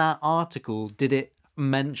nowhere in that article did it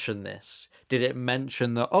mention this. Did it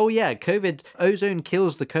mention that, oh yeah, COVID, ozone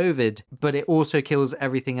kills the COVID, but it also kills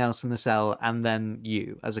everything else in the cell and then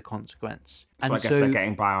you as a consequence. So and I guess they're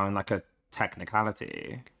getting by on like a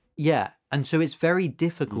technicality. Yeah. And so it's very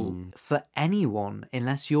difficult for anyone,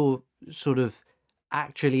 unless you're sort of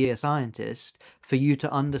actually a scientist, for you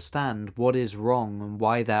to understand what is wrong and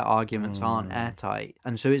why their arguments aren't airtight.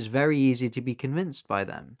 And so it's very easy to be convinced by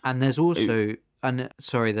them. And there's also,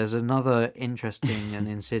 there's another interesting and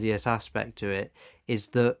insidious aspect to it, is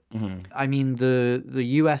that, I mean, the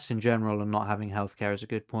US in general and not having healthcare is a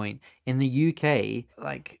good point. In the UK,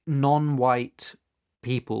 like, non-white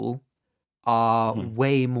people are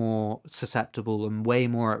way more susceptible and way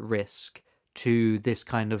more at risk to this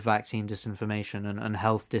kind of vaccine disinformation and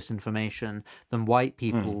health disinformation than white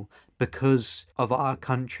people because of our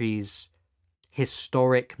country's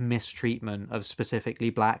historic mistreatment of specifically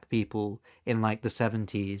black people in like the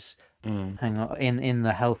 70s in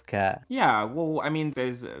the healthcare. Yeah, well, I mean,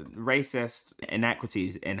 there's racist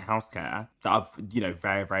inequities in healthcare that are, you know,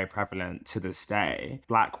 very, very prevalent to this day.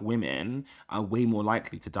 Black women are way more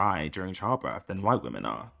likely to die during childbirth than white women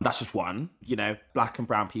are. That's just one. You know, black and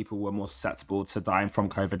brown people were more susceptible to dying from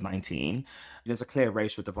COVID-19. There's a clear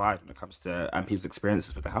racial divide when it comes to people's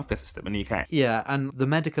experiences with the healthcare system in the UK. Yeah, and the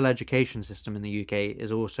medical education system in the UK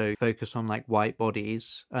is also focused on like white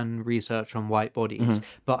bodies and research on white bodies.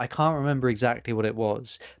 But I can't remember exactly what it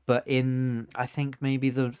was. But in, I think maybe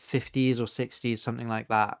the 50s or 60s, something like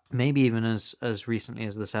that, maybe even as recently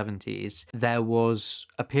as the 70s, there was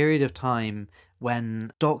a period of time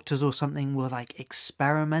when doctors or something were like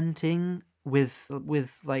experimenting with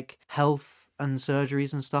like health and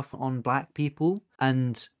surgeries and stuff on black people,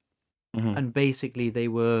 and basically they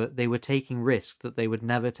were taking risks that they would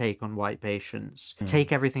never take on white patients.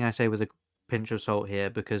 Take everything I say with a pinch of salt here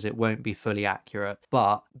because it won't be fully accurate,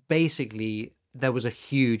 but basically there was a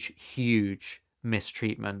huge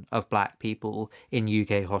mistreatment of black people in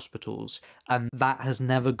UK hospitals, and that has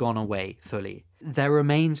never gone away fully. There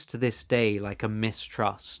remains to this day like a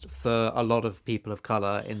mistrust for a lot of people of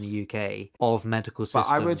colour in the UK of medical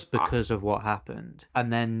systems because of what happened.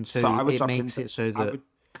 And then so it makes it so that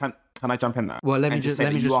can I jump in there? Well, let me just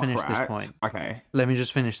finish correct. this point. Okay. Let me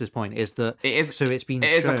just finish this point. Is that it is? So it's been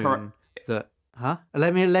shown that. Huh?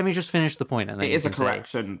 Let me just finish the point, and then it is a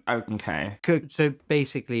correction. Oh, okay. So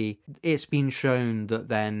basically, it's been shown that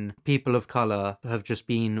then people of color have just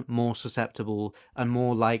been more susceptible and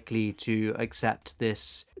more likely to accept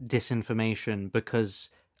this disinformation because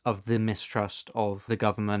of the mistrust of the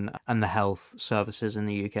government and the health services in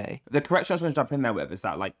the UK. The correction I was going to jump in there with is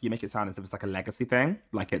that, like, you make it sound as if it's like a legacy thing,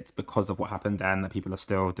 like it's because of what happened then that people are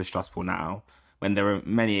still distrustful now, when there are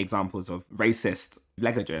many examples of racist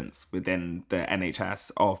negligence within the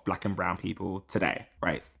NHS of black and brown people today,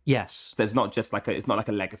 right? Yes. So it's not just like it's not like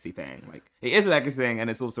a legacy thing. Like, it is a legacy thing, and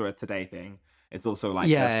it's also a today thing. It's also like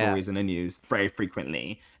stories in the news very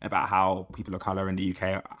frequently about how people of colour in the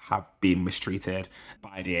UK have been mistreated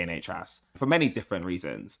by the NHS for many different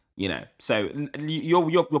reasons, you know. So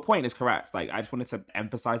your point is correct. Like, I just wanted to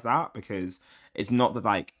emphasise that, because it's not that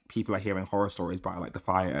like people are hearing horror stories about like the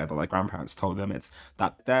fire that like grandparents told them. It's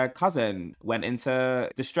that their cousin went into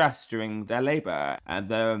distress during their labour and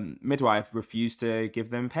the midwife refused to give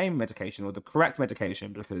them pain medication or the correct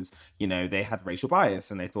medication because, you know, they had racial bias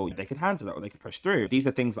and they thought they could handle it or they could push through. These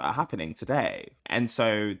are things that are happening today. And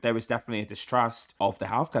so there was definitely a distrust of the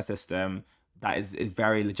healthcare system that is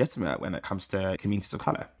very legitimate when it comes to communities of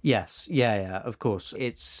colour. Yes, yeah, of course.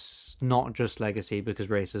 It's not just legacy because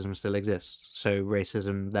racism still exists. So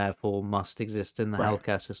racism, therefore, must exist in the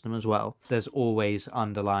healthcare system as well. There's always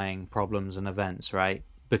underlying problems and events, right?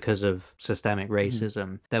 Because of systemic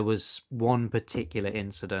racism. There was one particular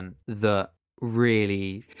incident that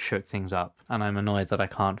really shook things up, and I'm annoyed that I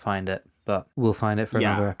can't find it. But we'll find it for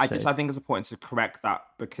another episode. I think it's important to correct that,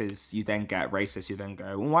 because you then get racist. You then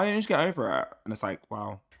go, well, why don't you just get over it? And it's like,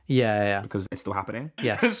 well, yeah, because it's still happening.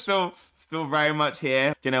 Yes, it's still very much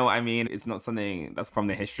here. Do you know what I mean? It's not something that's from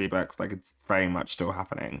the history books. Like, it's very much still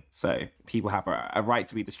happening. So people have a right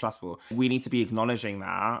to be distrustful. We need to be acknowledging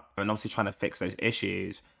that and obviously trying to fix those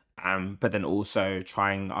issues. But then also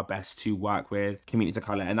trying our best to work with communities of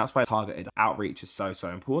colour. And that's why targeted outreach is so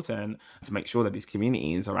important, to make sure that these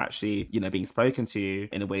communities are actually, you know, being spoken to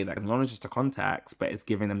in a way that acknowledges the context, but is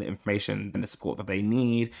giving them the information and the support that they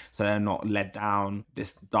need, so they're not led down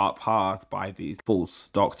this dark path by these false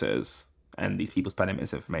doctors and these people spreading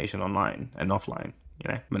misinformation online and offline,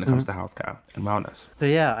 you know, when it comes to healthcare and wellness. So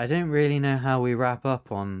yeah, I don't really know how we wrap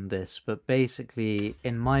up on this, but basically,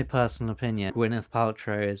 in my personal opinion, Gwyneth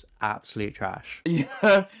Paltrow is absolute trash.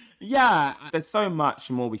 Yeah, there's so much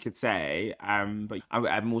more we could say, but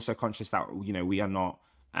I'm also conscious that, you know, we are not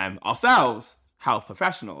ourselves health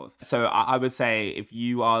professionals. So I would say, if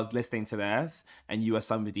you are listening to this and you are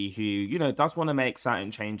somebody who, you know, does want to make certain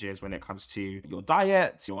changes when it comes to your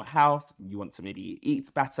diet, your health, you want to maybe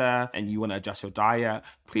eat better and you want to adjust your diet,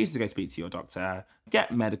 please do go speak to your doctor.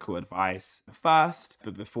 Get medical advice first,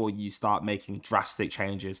 but before you start making drastic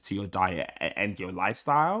changes to your diet and your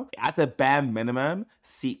lifestyle, at the bare minimum,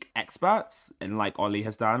 seek experts. And like Ollie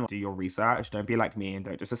has done, do your research. Don't be like me and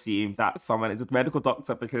don't just assume that someone is a medical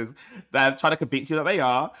doctor because they're trying to convince you that they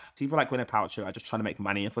are. People like Gwyneth Paltrow are just trying to make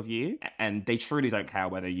money off of you, and they truly don't care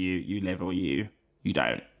whether you live or you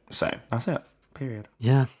don't. So that's it. Period.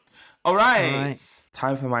 Yeah. All right.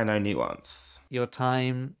 Time for my no nuance. Your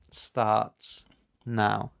time starts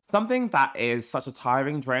now. Something that is such a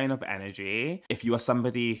tiring drain of energy, if you are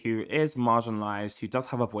somebody who is marginalized, who does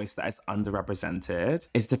have a voice that is underrepresented,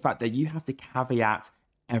 is the fact that you have to caveat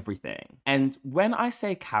everything. And when I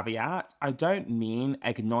say caveat, I don't mean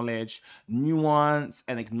acknowledge nuance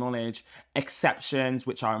and acknowledge exceptions,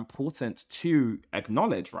 which are important to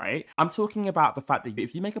acknowledge, right? I'm talking about the fact that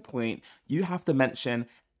if you make a point, you have to mention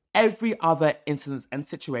every other instance and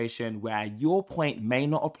situation where your point may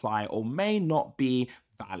not apply or may not be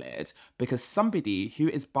valid, because somebody who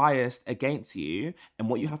is biased against you and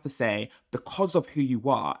what you have to say because of who you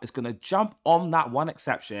are is going to jump on that one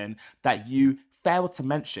exception that you fail to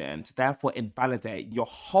mention, to therefore invalidate your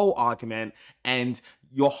whole argument and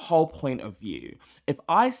your whole point of view. If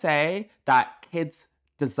I say that kids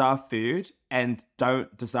deserve food and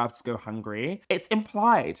don't deserve to go hungry, it's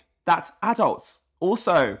implied that adults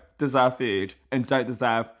also deserve food and don't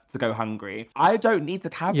deserve to go hungry. I don't need to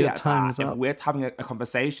caveat that if we're having a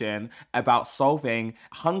conversation about solving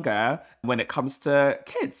hunger when it comes to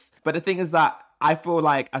kids. But the thing is that I feel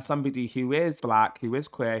like, as somebody who is Black, who is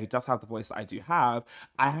queer, who does have the voice that I do have,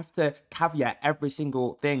 I have to caveat every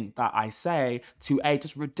single thing that I say to a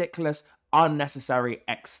just ridiculous, unnecessary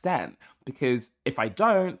extent. Because if I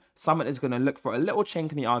don't, someone is going to look for a little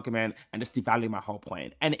chink in the argument and just devalue my whole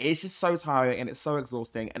point. And it's just so tiring and it's so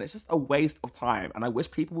exhausting and it's just a waste of time. And I wish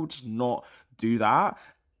people would just not do that.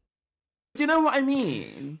 Do you know what I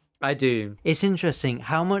mean? I do. It's interesting.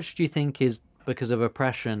 How much do you think is because of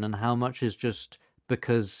oppression and how much is just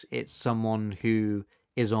because it's someone who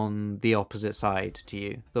is on the opposite side to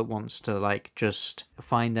you that wants to like just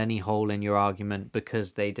find any hole in your argument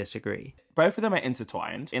because they disagree? Both of them are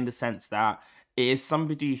intertwined in the sense that it is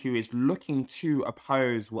somebody who is looking to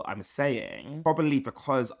oppose what I'm saying, probably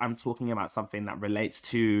because I'm talking about something that relates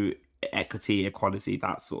to equity, equality,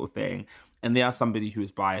 that sort of thing. And they are somebody who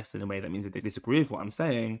is biased in a way that means that they disagree with what I'm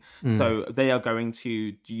saying. So they are going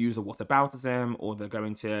to use a whataboutism, or they're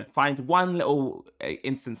going to find one little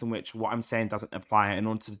instance in which what I'm saying doesn't apply in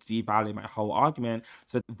order to devalue my whole argument.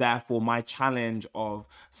 So therefore, my challenge of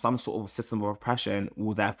some sort of system of oppression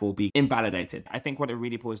will therefore be invalidated. I think what it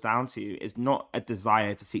really boils down to is not a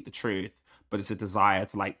desire to seek the truth, but it's a desire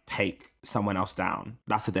to like take someone else down.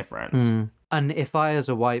 That's the difference. And if I, as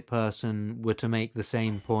a white person, were to make the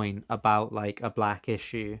same point about like a black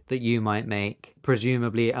issue that you might make,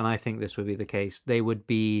 presumably, and I think this would be the case, they would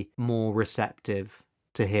be more receptive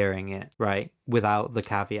to hearing it, right? Without the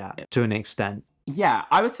caveat, to an extent. Yeah,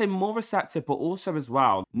 I would say more receptive, but also as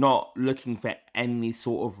well, not looking for any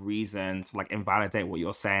sort of reason to like invalidate what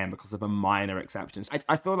you're saying because of a minor exception.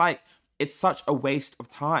 I feel like it's such a waste of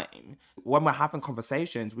time. When we're having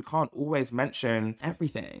conversations, we can't always mention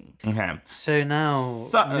everything. Okay. So now,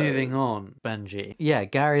 moving on, Benji. Yeah,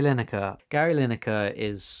 Gary Lineker. Gary Lineker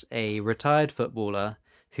is a retired footballer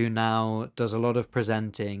who now does a lot of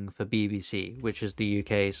presenting for BBC, which is the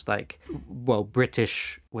UK's like, well,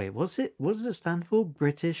 British... Wait, what does it stand for?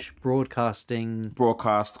 British Broadcasting...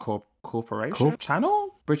 Broadcast Corporation?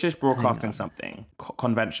 Channel? British Broadcasting something.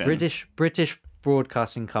 Convention. British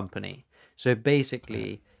Broadcasting Company. So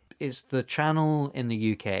basically, it's the channel in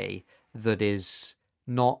the UK that is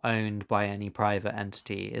not owned by any private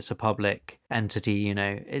entity. It's a public entity, you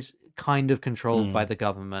know. It's kind of controlled by the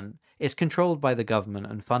government. It's controlled by the government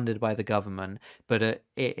and funded by the government, but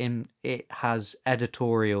it has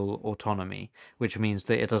editorial autonomy, which means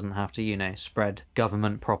that it doesn't have to, you know, spread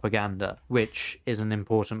government propaganda, which is an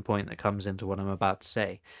important point that comes into what I'm about to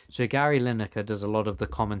say. So Gary Lineker does a lot of the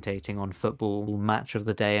commentating on football, match of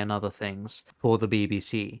the day and other things for the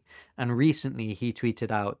BBC. And recently he tweeted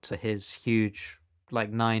out to his huge, like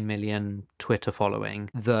 9 million Twitter following,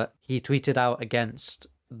 that he tweeted out against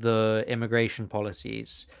the immigration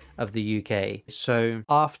policies of the UK. So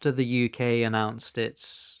after the UK announced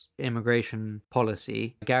its immigration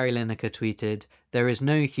policy, Gary Lineker tweeted, "There is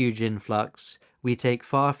no huge influx. We take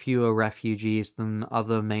far fewer refugees than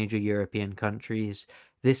other major European countries.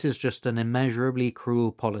 This is just an immeasurably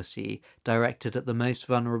cruel policy directed at the most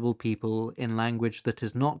vulnerable people in language that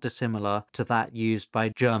is not dissimilar to that used by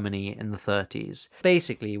Germany in the 30s.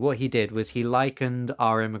 Basically, what he did was he likened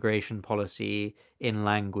our immigration policy in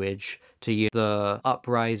language to the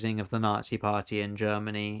uprising of the Nazi Party in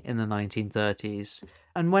Germany in the 1930s.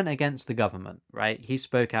 And went against the government, right? He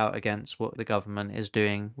spoke out against what the government is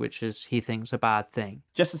doing, which is, he thinks, a bad thing.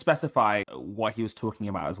 Just to specify what he was talking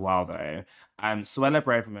about as well, though, Suella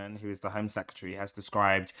Braverman, who is the Home Secretary, has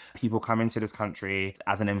described people coming to this country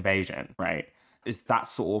as an invasion, right? Is that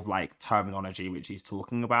sort of like terminology which he's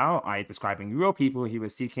talking about, describing real people who were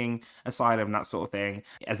seeking asylum, that sort of thing,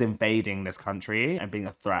 as invading this country and being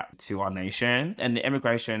a threat to our nation. And the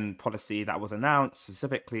immigration policy that was announced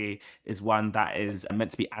specifically is one that is meant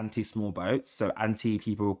to be anti-small boats, so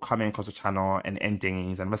anti-people coming across the channel and in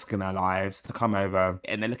dinghies and risking their lives to come over.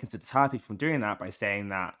 And they're looking to deter people from doing that by saying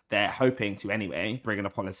that they're hoping to anyway bring in a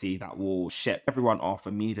policy that will ship everyone off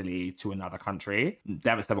immediately to another country. They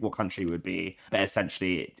haven't said what country would be, but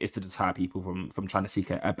essentially it's to deter people from trying to seek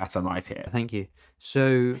a better life here. Thank you.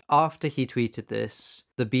 So after he tweeted this,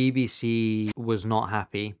 the BBC was not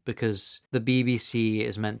happy because the BBC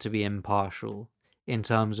is meant to be impartial. In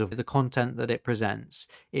terms of the content that it presents,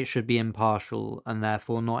 it should be impartial and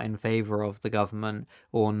therefore not in favour of the government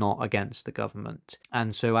or not against the government.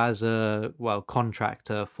 And so as a,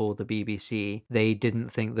 contractor for the BBC, they didn't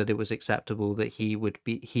think that it was acceptable that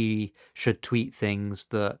he should tweet things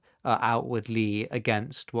that are outwardly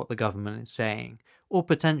against what the government is saying, or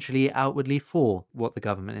potentially outwardly for what the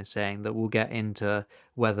government is saying, that we'll get into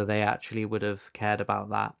whether they actually would have cared about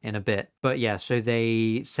that in a bit. But yeah, so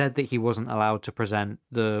they said that he wasn't allowed to present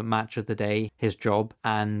the match of the day, his job,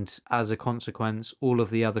 and as a consequence, all of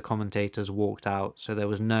the other commentators walked out, so there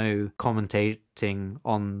was no commentating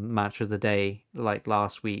on match of the day like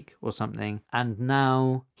last week or something. And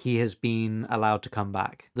now he has been allowed to come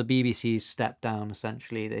back. The BBC stepped down,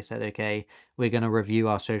 essentially. They said, okay, we're going to review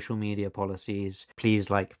our social media policies.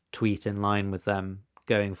 Please tweet in line with them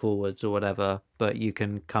going forwards or whatever, but you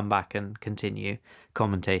can come back and continue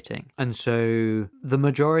commentating. And so the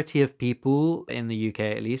majority of people in the UK,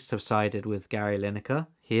 at least, have sided with Gary Lineker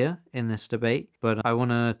here in this debate. But I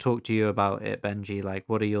want to talk to you about it, Benji. Like,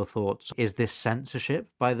 what are your thoughts? Is this censorship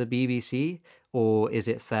by the BBC, or is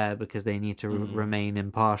it fair because they need to remain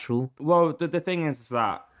impartial? Well, the thing is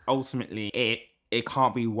that ultimately it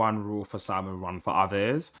can't be one rule for some and one for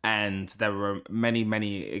others. And there were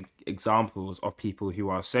many examples of people who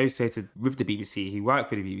are associated with the BBC, who work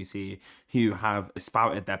for the BBC, who have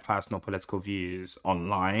spouted their personal political views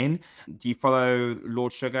online. Do you follow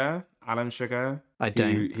Lord Sugar, Alan Sugar? I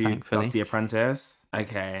don't, who thankfully. does The Apprentice?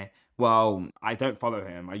 Okay. Well, I don't follow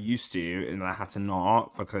him. I used to, and I had to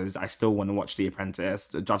not because I still want to watch The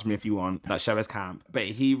Apprentice. Judge me if you want. That show is camp. But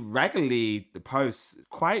he regularly posts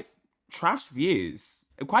quite trash views,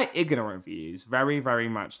 quite ignorant views, very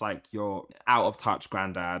much like your out of touch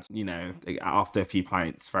granddad, you know, after a few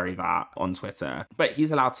pints, very that on Twitter. But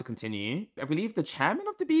he's allowed to continue. I believe the chairman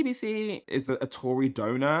of the BBC is a Tory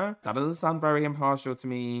donor. That doesn't sound very impartial to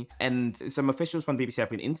me. And some officials from the BBC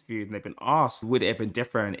have been interviewed and they've been asked, would it have been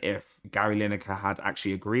different if Gary Lineker had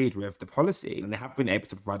actually agreed with the policy? And they have been able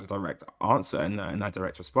to provide a direct answer and a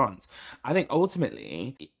direct response. I think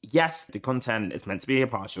ultimately, yes, the content is meant to be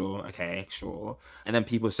impartial. Okay, sure. And then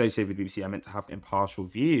people associated with BBC are meant to have impartial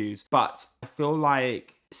views. But I feel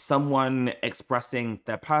like someone expressing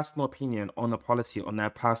their personal opinion on a policy on their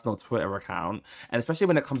personal Twitter account, and especially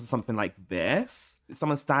when it comes to something like this,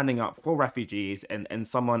 someone standing up for refugees and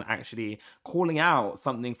someone actually calling out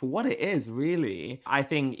something for what it is, really, I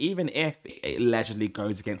think even if it allegedly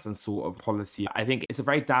goes against some sort of policy, I think it's a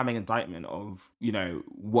very damning indictment of, you know,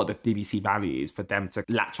 what the BBC values for them to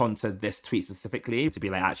latch onto this tweet specifically to be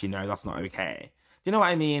like, actually, no, that's not okay. Do you know what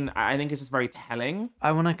I mean? I think it's just very telling.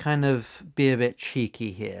 I want to kind of be a bit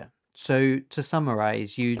cheeky here. So to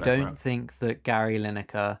summarize, you don't think that Gary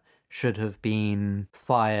Lineker should have been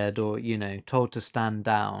fired or, you know, told to stand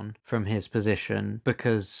down from his position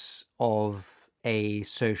because of a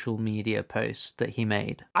social media post that he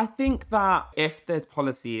made? I think that if the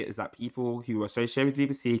policy is that people who are associated with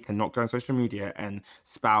BBC cannot go on social media and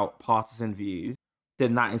spout partisan views,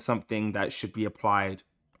 then that is something that should be applied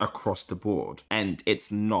across the board. And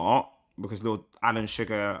it's not, because Lord Alan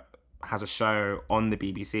Sugar has a show on the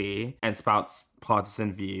BBC and spouts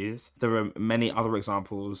partisan views. There are many other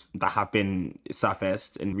examples that have been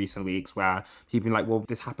surfaced in recent weeks where people are like, well,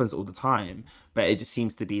 this happens all the time. But it just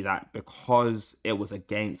seems to be that because it was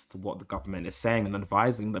against what the government is saying and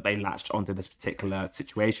advising, that they latched onto this particular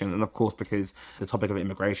situation. And of course, because the topic of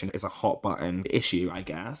immigration is a hot button issue, I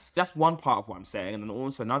guess. That's one part of what I'm saying. And then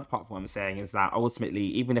also another part of what I'm saying is that ultimately,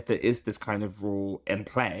 even if there is this kind of rule in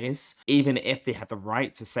place, even if they had the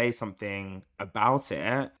right to say something about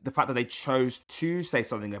it, the fact that they chose to say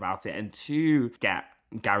something about it and to get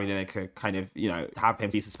Gary Lineker kind of, you know, have him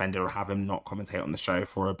be suspended or have him not commentate on the show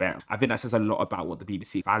for a bit. I think that says a lot about what the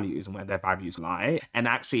BBC values and where their values lie. And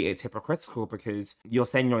actually, it's hypocritical because you're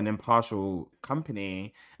saying you're an impartial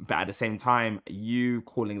company, but at the same time, you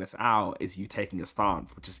calling this out is you taking a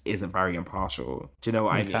stance, which just isn't very impartial. Do you know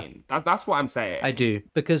what I mean? That's what I'm saying. I do.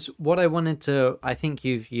 Because what I wanted to, I think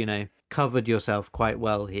you've, you know, covered yourself quite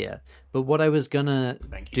well here. But what I was gonna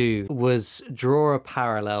do was draw a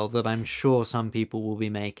parallel that I'm sure some people will be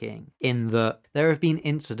making, in that there have been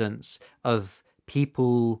incidents of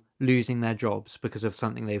people losing their jobs because of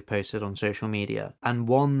something they've posted on social media. And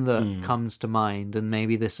one that comes to mind, and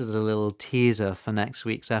maybe this is a little teaser for next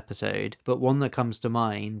week's episode, but one that comes to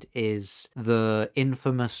mind is the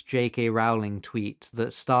infamous J.K. Rowling tweet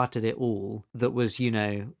that started it all, that was, you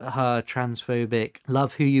know, her transphobic,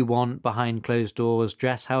 love who you want behind closed doors,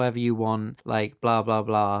 dress however you want, like blah, blah,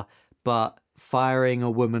 blah, but firing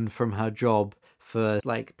a woman from her job for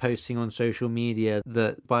like posting on social media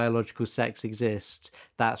that biological sex exists,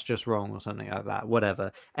 that's just wrong or something like that,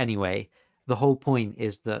 whatever. Anyway, the whole point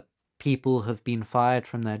is that people have been fired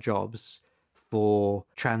from their jobs for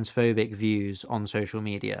transphobic views on social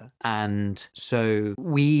media. And so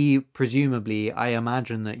we presumably, I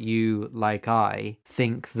imagine that you, like I,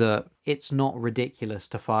 think that it's not ridiculous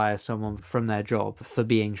to fire someone from their job for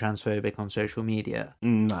being transphobic on social media.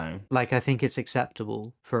 No. Like, I think it's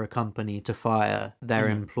acceptable for a company to fire their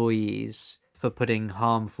employees for putting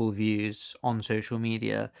harmful views on social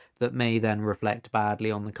media that may then reflect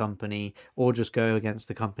badly on the company or just go against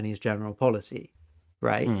the company's general policy,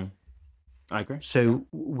 right? I agree. So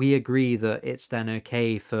we agree that it's then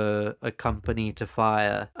okay for a company to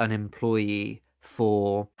fire an employee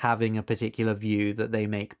for having a particular view that they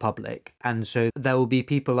make public. And so there will be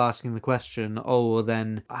people asking the question, oh, well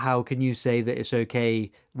then how can you say that it's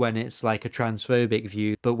okay when it's like a transphobic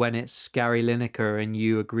view, but when it's Gary Lineker and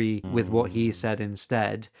you agree with what he said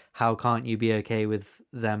instead, how can't you be okay with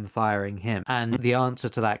them firing him? And the answer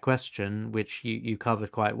to that question, which you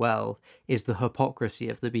covered quite well, is the hypocrisy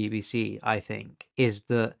of the BBC, I think, is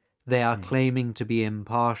that they are claiming to be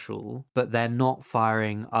impartial, but they're not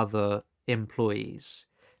firing other employees.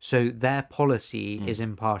 So their policy is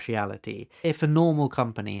impartiality. If a normal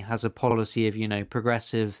company has a policy of,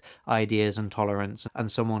 progressive ideas and tolerance,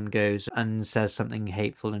 and someone goes and says something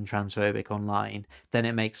hateful and transphobic online, then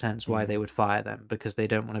it makes sense why they would fire them, because they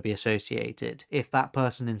don't want to be associated. If that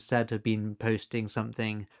person instead had been posting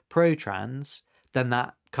something pro-trans, then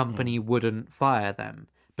that company wouldn't fire them,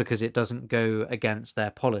 because it doesn't go against their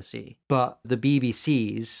policy. But the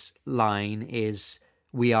BBC's line is,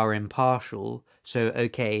 we are impartial, so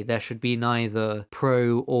okay, there should be neither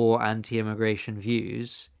pro or anti-immigration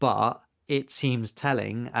views, but it seems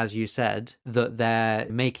telling, as you said, that they're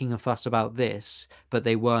making a fuss about this, but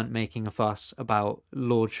they weren't making a fuss about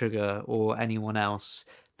Lord Sugar or anyone else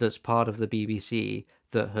that's part of the BBC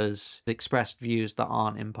that has expressed views that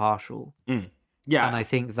aren't impartial. Yeah. And I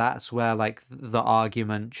think that's where like the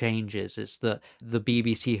argument changes, is that the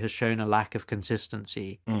BBC has shown a lack of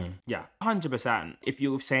consistency. Yeah, 100%. If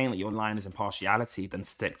you're saying that your line is impartiality, then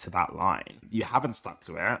stick to that line. You haven't stuck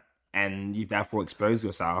to it, and you've therefore exposed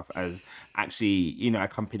yourself as actually, a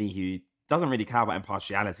company who doesn't really care about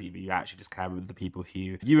impartiality, but you actually just care about the people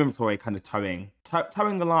who you employ kind of towing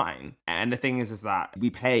the line. And the thing is that we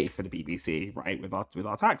pay for the BBC, right, with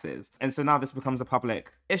our taxes. And so now this becomes a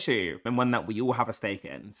public issue, and one that we all have a stake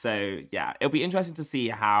in. So yeah, it'll be interesting to see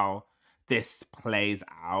how this plays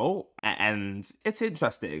out. And it's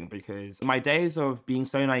interesting because my days of being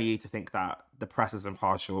so naive to think that the press is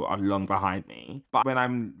impartial are long behind me. But when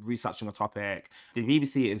I'm researching a topic, the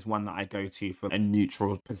BBC is one that I go to for a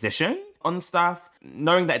neutral position on stuff,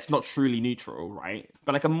 knowing that it's not truly neutral, right?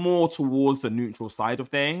 But like a more towards the neutral side of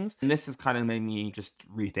things. And this has kind of made me just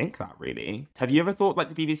rethink that, really. Have you ever thought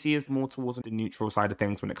like the BBC is more towards the neutral side of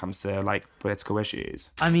things when it comes to like political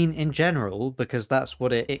issues? I mean, in general, because that's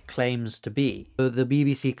what it claims to be. The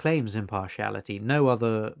BBC claims impartiality. No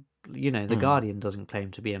other, the Guardian doesn't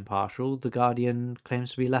claim to be impartial. The Guardian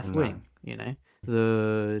claims to be left-wing,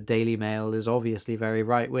 The Daily Mail is obviously very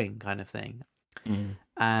right-wing kind of thing.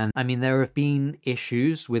 And I mean, there have been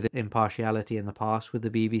issues with impartiality in the past with the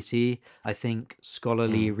BBC. I think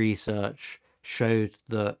scholarly research showed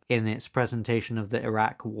that in its presentation of the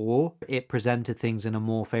Iraq war, it presented things in a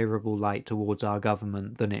more favourable light towards our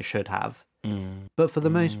government than it should have. But for the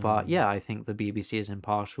most part, yeah, I think the BBC is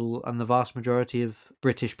impartial, and the vast majority of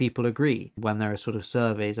British people agree when there are sort of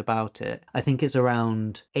surveys about it. I think it's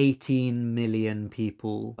around 18 million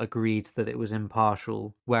people agreed that it was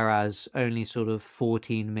impartial, whereas only sort of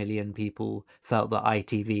 14 million people felt that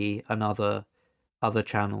ITV and other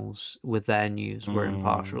channels with their news were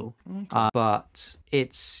impartial. But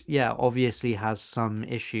it's, obviously has some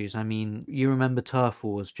issues. I mean, you remember Turf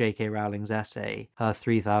Wars, J.K. Rowling's essay, her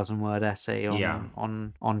 3,000-word essay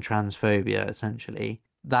on transphobia, essentially.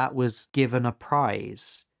 That was given a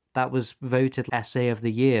prize. That was voted Essay of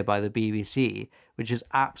the Year by the BBC, which is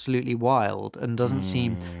absolutely wild and doesn't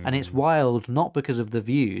seem... And it's wild not because of the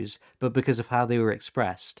views, but because of how they were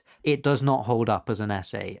expressed. It does not hold up as an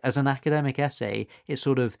essay. As an academic essay, it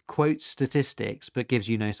sort of quotes statistics, but gives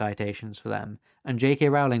you no citations for them. And J.K.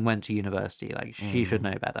 Rowling went to university, like, she should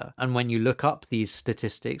know better. And when you look up these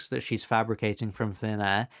statistics that she's fabricating from thin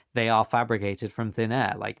air, they are fabricated from thin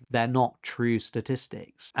air. Like, they're not true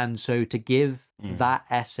statistics. And so to give that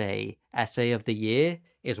essay of the year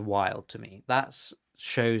is wild to me. That's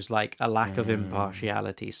shows like a lack of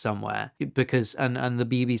impartiality somewhere, because and the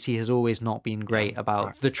BBC has always not been great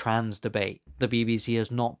about the trans debate. The BBC has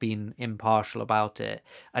not been impartial about it,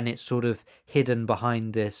 and it's sort of hidden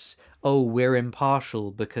behind this, oh, we're impartial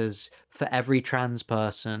because for every trans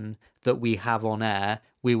person that we have on air,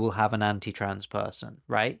 we will have an anti-trans person,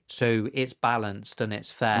 right? So it's balanced and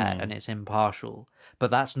it's fair and it's impartial. But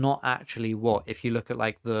that's not actually what, if you look at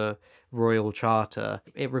like the Royal Charter,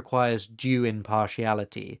 it requires due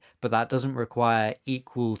impartiality, but that doesn't require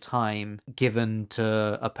equal time given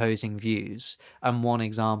to opposing views. And one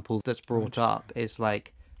example that's brought up is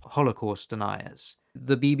like Holocaust deniers.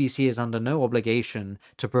 The BBC is under no obligation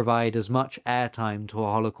to provide as much airtime to a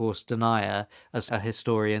Holocaust denier as a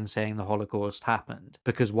historian saying the Holocaust happened,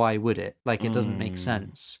 because why would it? Like, it doesn't make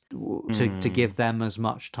sense to give them as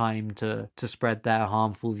much time to spread their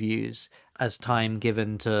harmful views as time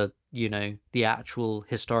given to, you know, the actual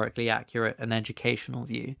historically accurate and educational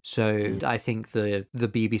view. So I think the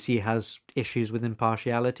BBC has issues with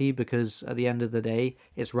impartiality because at the end of the day,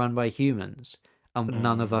 it's run by humans. And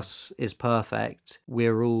none of us is perfect.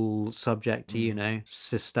 We're all subject to, you know,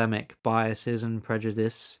 systemic biases and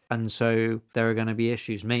prejudice. And so there are going to be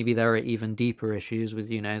issues. Maybe there are even deeper issues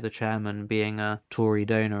with, you know, the chairman being a Tory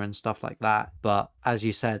donor and stuff like that. But as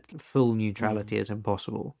you said, full neutrality is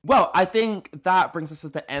impossible. Well, I think that brings us to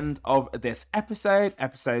the end of this episode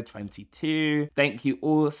 22. Thank you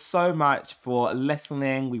all so much for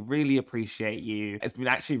listening. We really appreciate you. It's been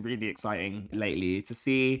actually really exciting lately to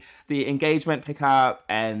see the engagement pick up,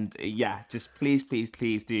 and yeah, just please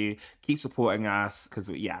do keep supporting us, because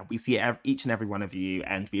we see each and every one of you,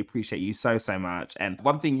 and we appreciate you so much. And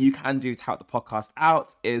one thing you can do to help the podcast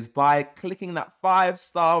out is by clicking that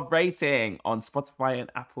 5-star rating on Spotify and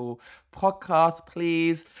Apple Podcast,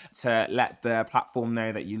 please, to let the platform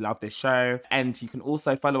know that you love this show. And you can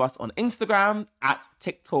also follow us on Instagram at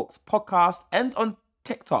TikToks Podcast, and on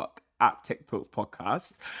TikTok at TikToks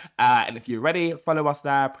Podcast. And if you're ready, follow us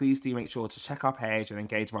there. Please do make sure to check our page and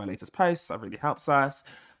engage with our latest posts. That really helps us.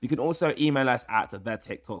 You can also email us at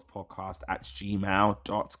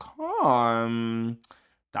thetiktalkspodcast@gmail.com.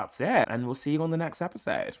 That's it. And we'll see you on the next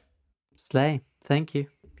episode. Slay. Thank you.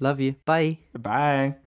 Love you. Bye. Bye.